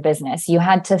out of your business. You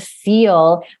had to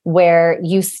feel where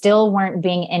you still weren't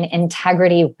being in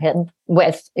integrity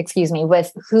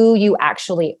with who you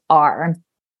actually are.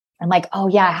 I'm like, oh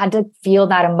yeah, I had to feel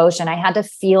that emotion. I had to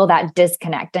feel that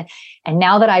disconnect. And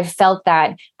now that I've felt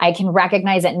that, I can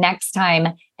recognize it next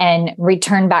time and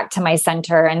return back to my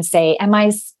center and say, am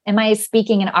I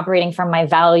speaking and operating from my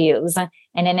values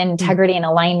and in integrity and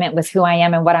alignment with who I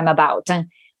am and what I'm about?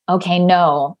 Okay,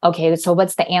 no. Okay, so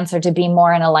what's the answer to be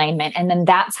more in alignment? And then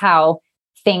that's how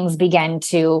things begin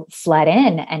to flood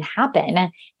in and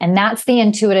happen. And that's the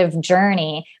intuitive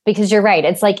journey, because you're right.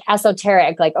 It's like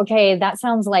esoteric, like, okay, that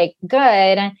sounds like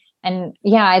good, And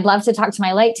yeah, I'd love to talk to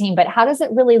my light team, but how does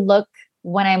it really look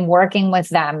when I'm working with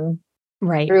them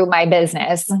through my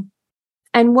business?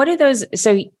 And what are those?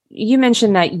 So you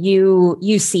mentioned that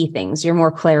you see things, you're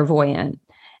more clairvoyant,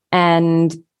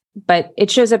 but it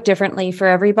shows up differently for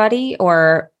everybody,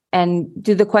 and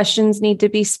do the questions need to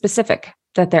be specific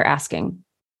that they're asking?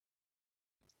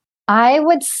 I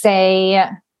would say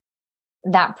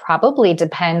that probably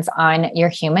depends on your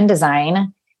human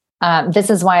design. This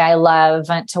is why I love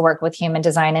to work with human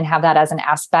design and have that as an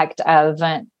aspect of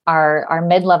our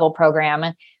mid-level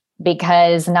program,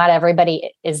 because not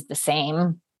everybody is the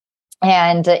same.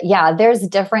 And yeah, there's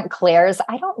different clairs.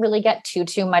 I don't really get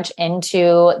too much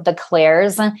into the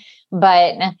clairs,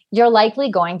 but you're likely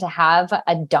going to have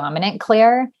a dominant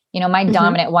clair. My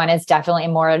dominant one is definitely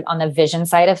more on the vision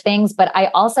side of things, but I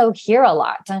also hear a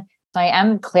lot. So I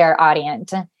am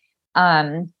clairaudient.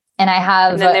 And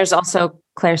then there's also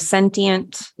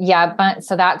clairsentient. Yeah. But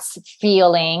so that's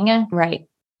feeling. Right.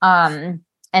 And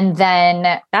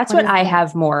then that's what I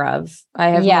have more of. I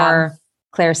have more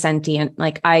clairsentient.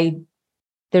 Like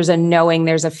there's a knowing,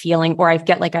 there's a feeling, or I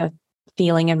get like a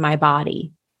feeling in my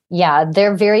body. Yeah.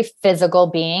 They're very physical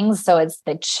beings. So it's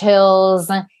the chills.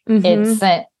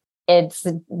 It's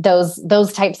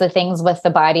those types of things with the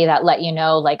body that let you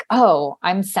know, like, oh,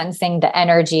 I'm sensing the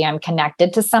energy. I'm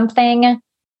connected to something,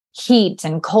 heat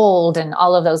and cold and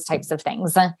all of those types of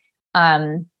things. So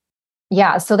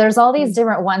there's all these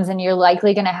different ones, and you're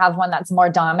likely going to have one that's more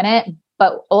dominant.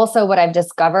 But also what I've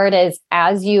discovered is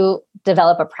as you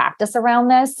develop a practice around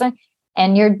this,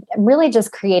 and you're really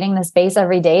just creating the space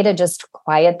every day to just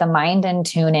quiet the mind and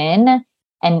tune in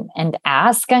and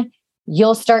ask,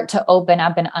 you'll start to open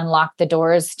up and unlock the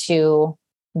doors to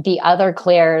the other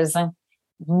clairs,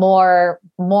 more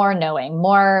knowing,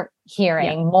 more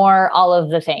hearing, more all of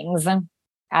the things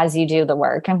as you do the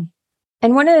work.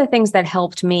 And one of the things that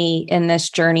helped me in this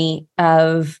journey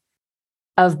of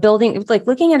building, like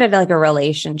looking at it like a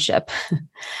relationship,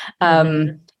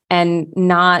 and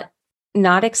not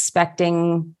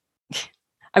expecting,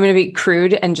 I'm going to be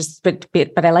crude and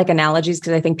but I like analogies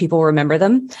because I think people remember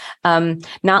them.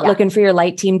 Not looking for your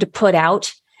light team to put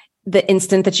out the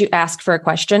instant that you ask for a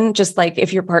question. Just like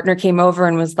if your partner came over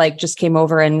and was like,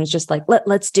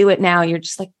 let's do it now. You're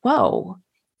just like, whoa.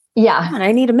 Yeah. Come on,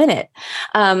 I need a minute.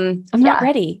 I'm not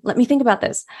ready. Let me think about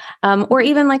this. Or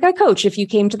even like a coach, if you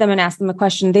came to them and asked them a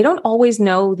question, they don't always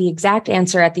know the exact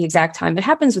answer at the exact time. It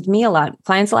happens with me a lot.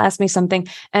 Clients will ask me something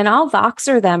and I'll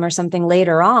Voxer them or something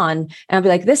later on. And I'll be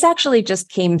like, this actually just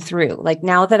came through. Like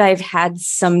now that I've had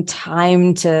some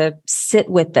time to sit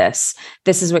with this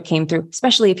is what came through,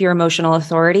 especially if you're emotional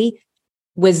authority.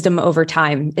 Wisdom over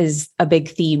time is a big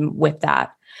theme with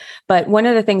that. But one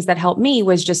of the things that helped me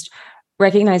was just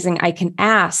recognizing I can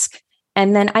ask,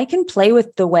 and then I can play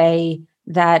with the way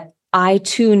that I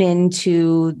tune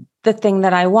into the thing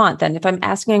that I want. Then if I'm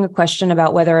asking a question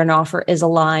about whether an offer is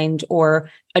aligned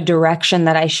or a direction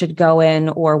that I should go in,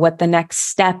 or what the next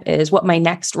step is, what my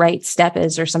next right step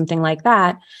is, or something like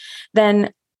that,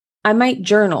 then I might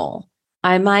journal.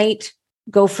 I might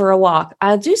go for a walk.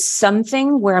 I'll do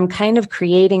something where I'm kind of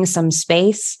creating some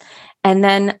space, and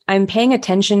then I'm paying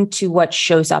attention to what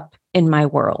shows up in my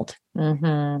world.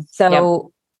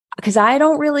 So, because I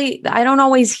don't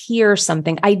always hear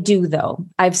something. I do though.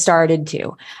 I start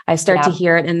to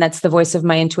hear it, and that's the voice of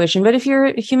my intuition. But if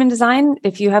you're human design,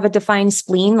 if you have a defined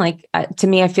spleen, like to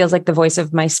me, it feels like the voice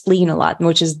of my spleen a lot,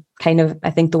 which is kind of, I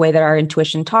think, the way that our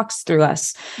intuition talks through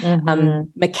us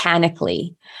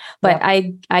mechanically. But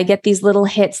I get these little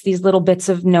hits, these little bits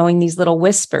of knowing, these little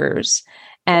whispers,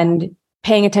 and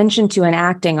paying attention to and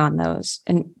acting on those,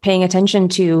 and paying attention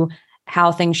to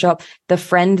how things show up. The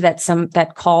friend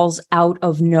that calls out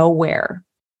of nowhere,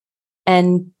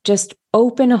 and just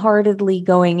open-heartedly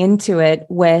going into it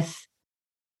with,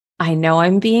 I know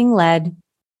I'm being led.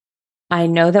 I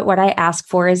know that what I ask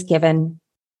for is given.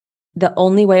 The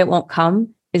only way it won't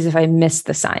come is if I miss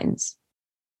the signs.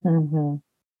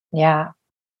 Yeah.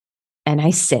 And I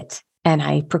sit and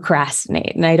I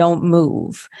procrastinate and I don't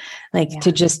move.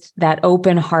 To just that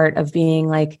open heart of being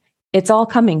like, it's all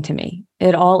coming to me.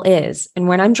 It all is. And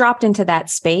when I'm dropped into that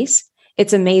space,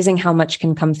 it's amazing how much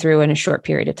can come through in a short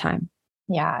period of time.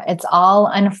 Yeah, it's all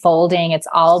unfolding.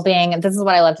 This is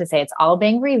what I love to say, it's all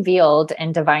being revealed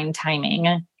in divine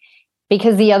timing.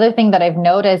 Because the other thing that I've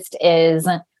noticed is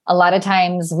a lot of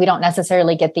times we don't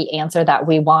necessarily get the answer that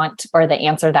we want or the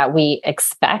answer that we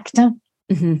expect.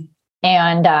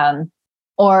 And,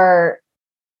 or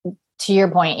to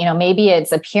your point, maybe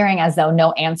it's appearing as though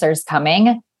no answer is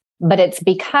coming, but it's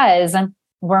because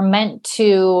we're meant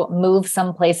to move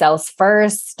someplace else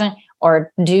first,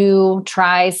 or do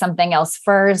try something else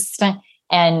first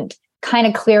and kind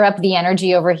of clear up the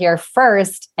energy over here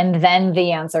first, and then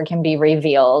the answer can be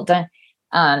revealed.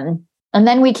 And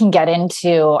then we can get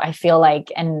into, I feel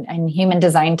like, and human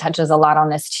design touches a lot on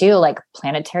this too, like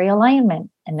planetary alignment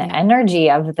and the energy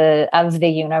of the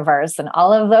universe and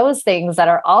all of those things that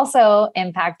are also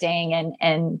impacting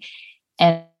and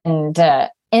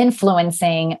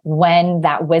influencing when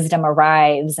that wisdom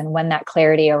arrives and when that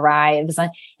clarity arrives.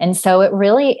 And so it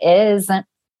really is,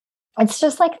 it's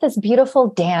just like this beautiful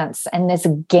dance and this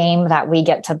game that we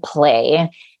get to play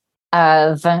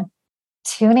of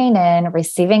tuning in,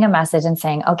 receiving a message and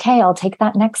saying, okay, I'll take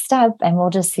that next step and we'll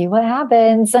just see what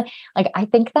happens. Like, I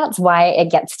think that's why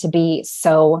it gets to be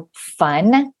so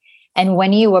fun. And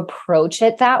when you approach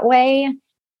it that way,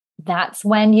 that's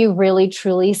when you really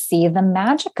truly see the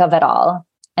magic of it all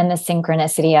and the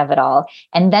synchronicity of it all.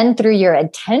 And then through your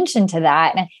attention to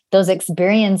that, those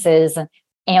experiences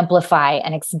amplify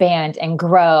and expand and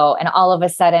grow. And all of a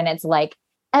sudden it's like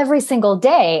every single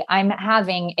day I'm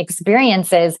having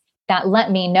experiences that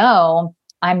let me know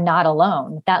I'm not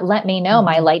alone, that let me know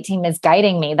my light team is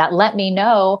guiding me, that let me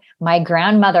know my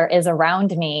grandmother is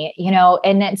around me,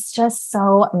 and it's just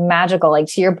so magical. Like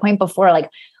to your point before, like,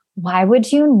 why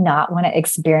would you not want to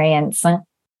experience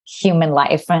human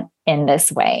life in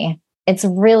this way? It's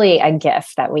really a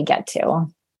gift that we get to.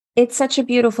 It's such a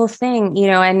beautiful thing,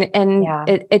 and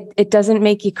it doesn't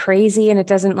make you crazy, and it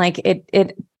doesn't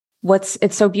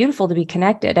it's so beautiful to be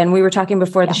connected. And we were talking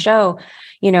before the show,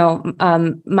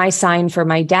 my sign for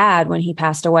my dad when he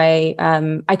passed away,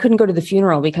 I couldn't go to the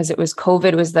funeral because it was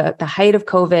COVID. It was the height of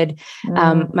COVID.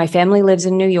 My family lives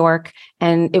in New York,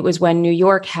 and it was when New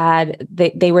York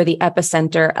they were the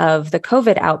epicenter of the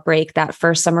COVID outbreak that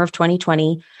first summer of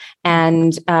 2020.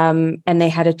 And they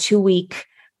had a 2-week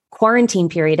quarantine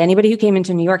period. Anybody who came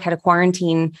into New York had a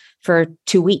quarantine for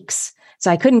 2 weeks.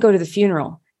 So I couldn't go to the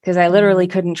funeral because I literally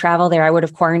couldn't travel there. I would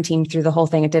have quarantined through the whole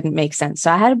thing. It didn't make sense.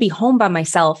 So I had to be home by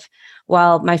myself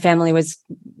while my family was,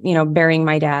 burying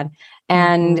my dad.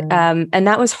 And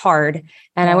that was hard.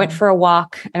 And I went for a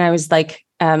walk, and I was like,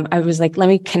 let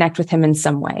me connect with him in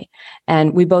some way.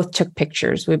 And we both took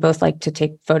pictures. We both like to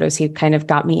take photos. He kind of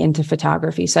got me into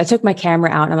photography. So I took my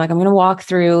camera out, and I'm like, I'm going to walk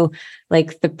through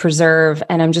like the preserve,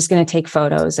 and I'm just going to take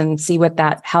photos and see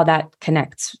how that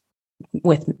connects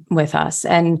with us.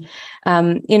 And,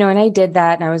 and I did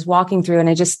that, and I was walking through, and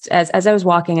I just, as I was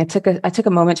walking, I took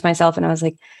a moment to myself, and I was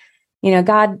like,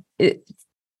 God,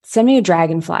 send me a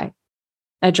dragonfly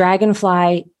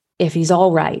if he's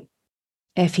all right,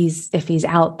 if he's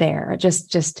out there,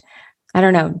 just, I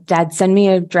don't know, Dad, send me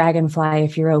a dragonfly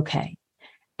if you're okay.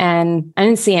 And I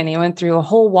didn't see any. I went through a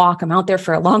whole walk. I'm out there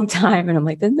for a long time, and I'm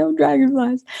like, there's no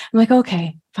dragonflies. I'm like,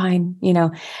 okay, fine.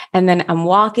 And then I'm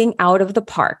walking out of the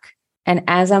park. And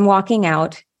as I'm walking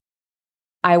out,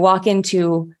 I walk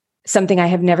into something I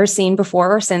have never seen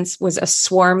before or since, was a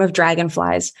swarm of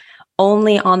dragonflies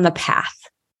only on the path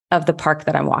of the park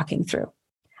that I'm walking through.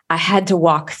 I had to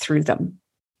walk through them.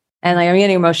 And I'm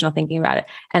getting emotional thinking about it.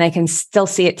 And I can still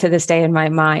see it to this day in my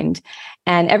mind.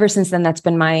 And ever since then, that's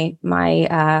been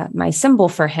my symbol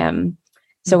for him.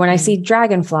 So when I see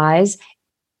dragonflies,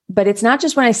 but it's not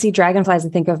just when I see dragonflies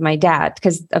and think of my dad,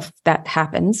 because that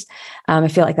happens. I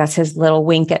feel like that's his little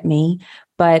wink at me.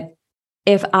 But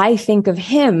if I think of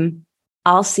him,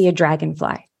 I'll see a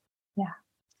dragonfly. Yeah.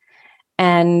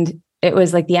 And it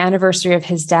was like the anniversary of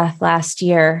his death last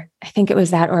year. I think it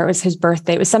was that, or it was his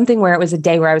birthday. It was something where it was a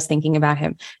day where I was thinking about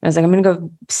him. And I was like, I'm going to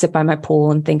go sit by my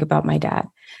pool and think about my dad.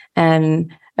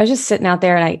 And I was just sitting out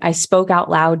there, and I spoke out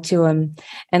loud to him,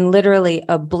 and literally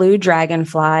a blue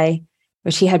dragonfly,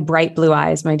 which he had bright blue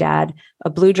eyes, my dad, a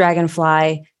blue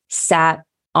dragonfly sat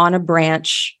on a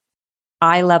branch,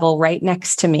 eye level right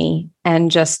next to me, and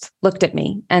just looked at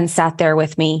me and sat there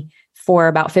with me for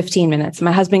about 15 minutes.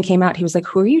 My husband came out. He was like,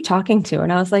 who are you talking to?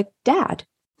 And I was like, Dad,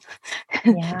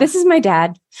 this is my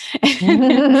dad.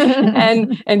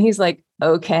 and he's like,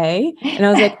 okay. And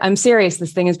I was like, I'm serious.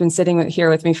 This thing has been sitting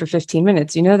here with me for 15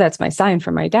 minutes. That's my sign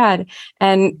for my dad.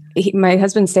 And my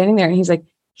husband's standing there, and he's like,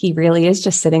 he really is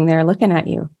just sitting there looking at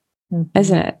you,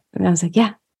 isn't it? And I was like,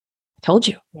 yeah, I told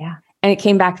you. Yeah. And it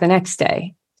came back the next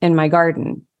day in my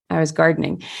garden. I was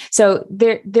gardening. So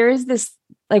there is this,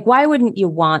 like, why wouldn't you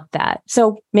want that?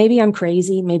 So maybe I'm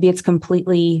crazy. Maybe it's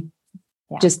completely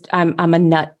just, I'm a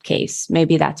nut case.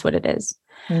 Maybe that's what it is.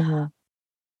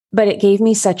 But it gave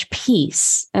me such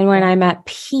peace. And when I'm at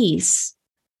peace,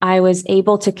 I was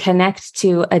able to connect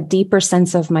to a deeper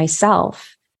sense of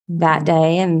myself that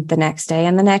day and the next day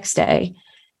and the next day.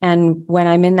 And when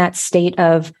I'm in that state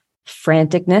of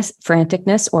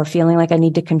franticness, or feeling like I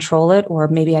need to control it, or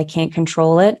maybe I can't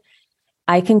control it,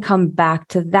 I can come back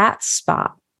to that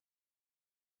spot.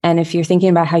 And if you're thinking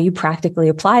about how you practically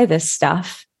apply this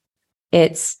stuff,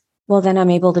 it's, well, then I'm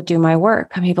able to do my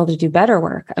work. I'm able to do better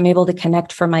work. I'm able to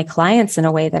connect for my clients in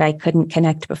a way that I couldn't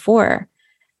connect before.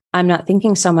 I'm not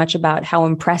thinking so much about how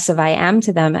impressive I am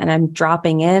to them, and I'm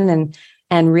dropping in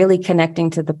and really connecting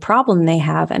to the problem they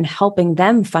have and helping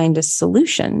them find a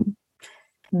solution.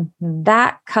 Mm-hmm.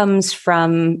 That comes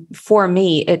from, for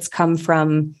me, it's come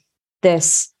from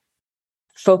this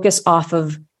focus off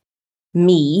of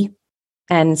me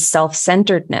and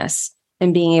self-centeredness,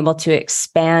 and being able to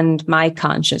expand my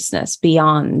consciousness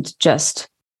beyond just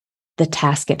the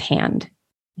task at hand.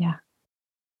 Yeah.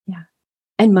 Yeah.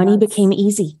 And money became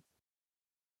easy.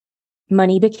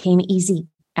 Money became easy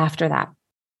after that.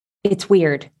 It's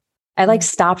weird. I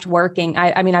stopped working.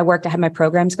 I mean, I worked, I had my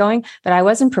programs going, but I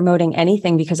wasn't promoting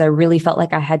anything because I really felt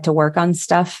like I had to work on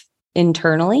stuff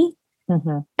internally.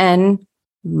 Mm-hmm. And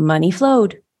money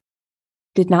flowed.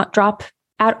 Did not drop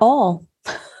at all.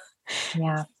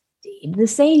 Yeah. Stayed the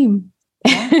same.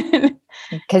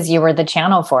 Because you were the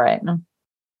channel for it.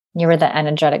 You were the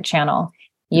energetic channel.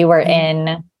 You were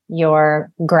in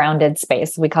your grounded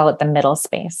space. We call it the middle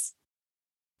space.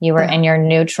 You were in your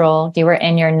neutral, you were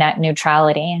in your net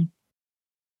neutrality.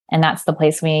 And that's the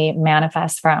place we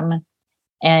manifest from.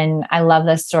 And I love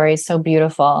this story. So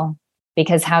beautiful,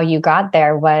 because how you got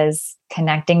there was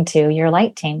connecting to your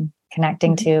light team,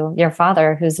 connecting to your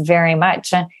father, who's very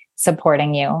much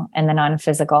supporting you in the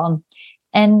non-physical.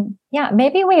 And yeah,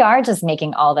 maybe we are just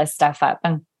making all this stuff up.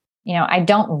 And, I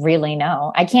don't really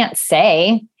know. I can't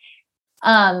say,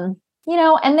 and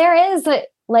there is,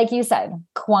 like you said,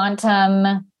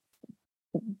 quantum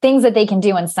things that they can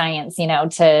do in science,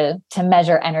 to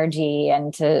measure energy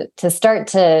and to start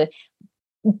to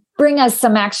bring us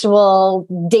some actual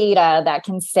data that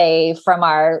can say from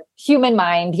our human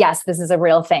mind, yes, this is a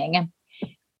real thing.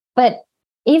 But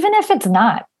even if it's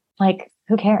not,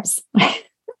 who cares?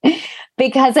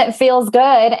 Because it feels good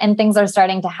and things are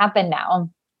starting to happen now.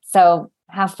 So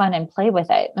have fun and play with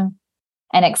it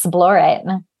and explore it.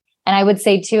 And I would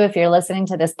say too, if you're listening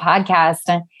to this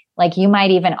podcast, you might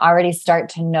even already start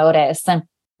to notice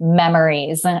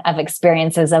memories of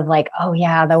experiences of oh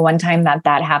yeah, the one time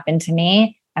that happened to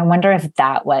me. I wonder if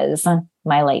that was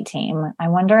my light team. I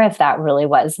wonder if that really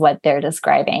was what they're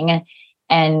describing.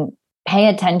 And pay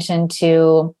attention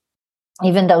to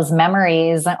even those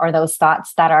memories or those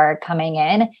thoughts that are coming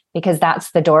in, because that's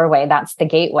the doorway, that's the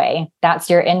gateway, that's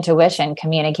your intuition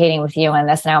communicating with you in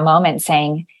this now moment,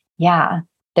 saying, yeah,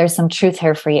 there's some truth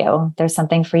here for you. There's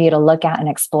something for you to look at and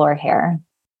explore here.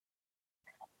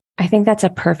 I think that's a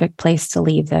perfect place to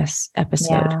leave this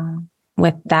episode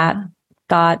with that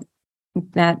thought,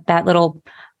 that little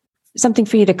something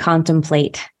for you to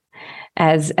contemplate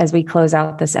as we close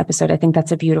out this episode. I think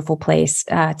that's a beautiful place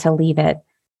to leave it.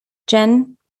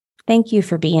 Jen, thank you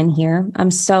for being here. I'm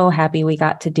so happy we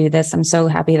got to do this. I'm so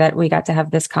happy that we got to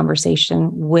have this conversation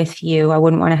with you. I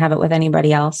wouldn't want to have it with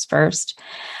anybody else first.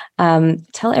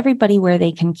 Tell everybody where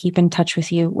they can keep in touch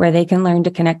with you, where they can learn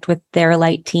to connect with their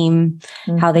light team,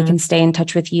 how they can stay in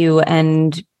touch with you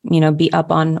and, be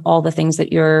up on all the things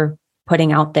that you're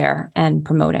putting out there and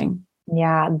promoting.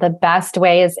 Yeah, the best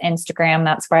way is Instagram.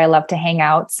 That's where I love to hang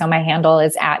out. So my handle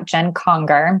is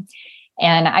 @JenConger.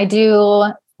 And I do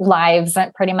lives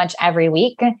pretty much every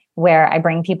week where I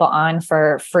bring people on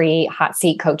for free hot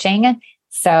seat coaching.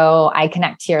 So I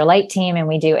connect to your light team and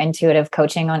we do intuitive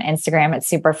coaching on Instagram. It's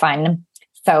super fun.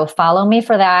 So follow me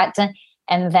for that.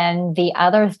 And then the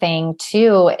other thing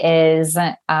too is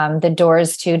the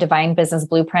doors to Divine Business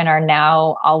Blueprint are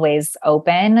now always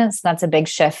open. So that's a big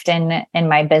shift in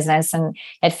my business. And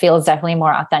it feels definitely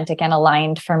more authentic and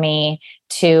aligned for me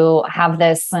to have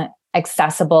this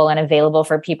accessible and available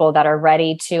for people that are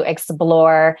ready to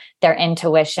explore their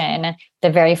intuition. The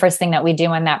very first thing that we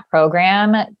do in that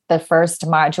program, the first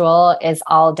module, is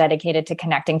all dedicated to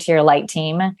connecting to your light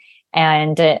team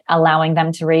and allowing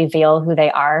them to reveal who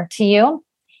they are to you.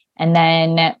 And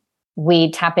then we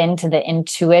tap into the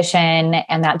intuition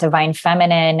and that divine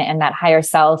feminine and that higher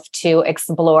self to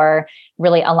explore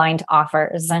really aligned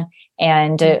offers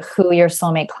and who your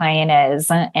soulmate client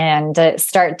is, and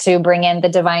start to bring in the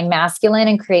divine masculine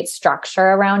and create structure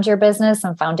around your business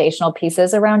and foundational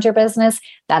pieces around your business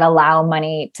that allow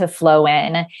money to flow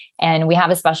in. And we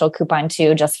have a special coupon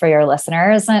too, just for your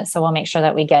listeners. So we'll make sure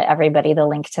that we get everybody the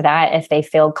link to that if they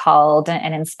feel called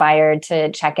and inspired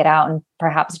to check it out and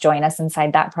perhaps join us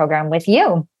inside that program with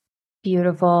you.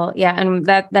 Beautiful. Yeah. And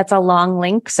that's a long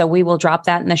link. So we will drop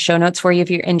that in the show notes for you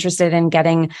if you're interested in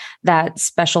getting that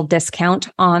special discount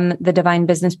on the Divine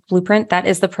Business Blueprint. That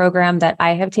is the program that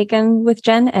I have taken with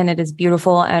Jen, and it is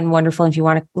beautiful and wonderful. If you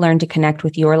want to learn to connect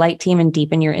with your light team and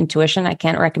deepen your intuition, I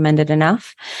can't recommend it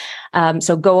enough.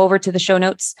 So go over to the show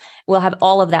notes. We'll have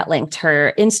all of that linked,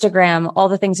 her Instagram, all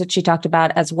the things that she talked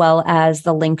about, as well as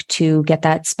the link to get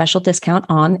that special discount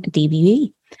on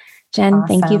DBB. Jen, awesome.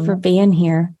 Thank you for being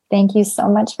here. Thank you so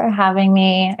much for having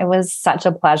me. It was such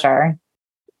a pleasure.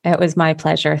 It was my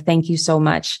pleasure. Thank you so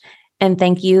much. And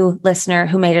thank you, listener,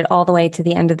 who made it all the way to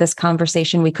the end of this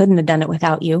conversation. We couldn't have done it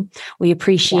without you. We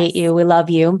appreciate you. We love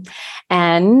you.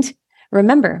 And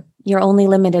remember, you're only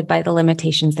limited by the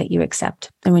limitations that you accept.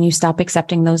 And when you stop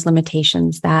accepting those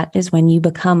limitations, that is when you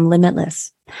become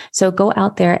limitless. So go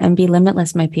out there and be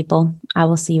limitless, my people. I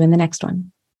will see you in the next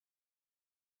one.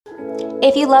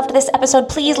 If you loved this episode,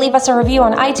 please leave us a review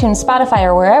on iTunes, Spotify,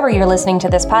 or wherever you're listening to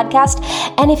this podcast.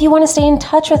 And if you want to stay in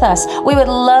touch with us, we would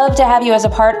love to have you as a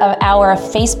part of our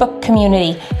Facebook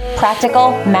community,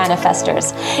 Practical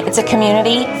Manifestors. It's a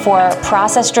community for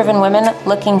process-driven women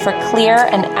looking for clear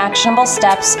and actionable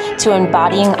steps to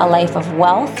embodying a life of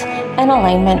wealth and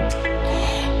alignment.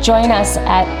 Join us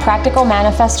at Practical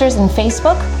Manifestors in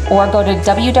Facebook or go to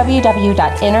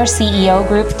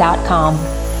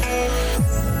www.innerceogroup.com.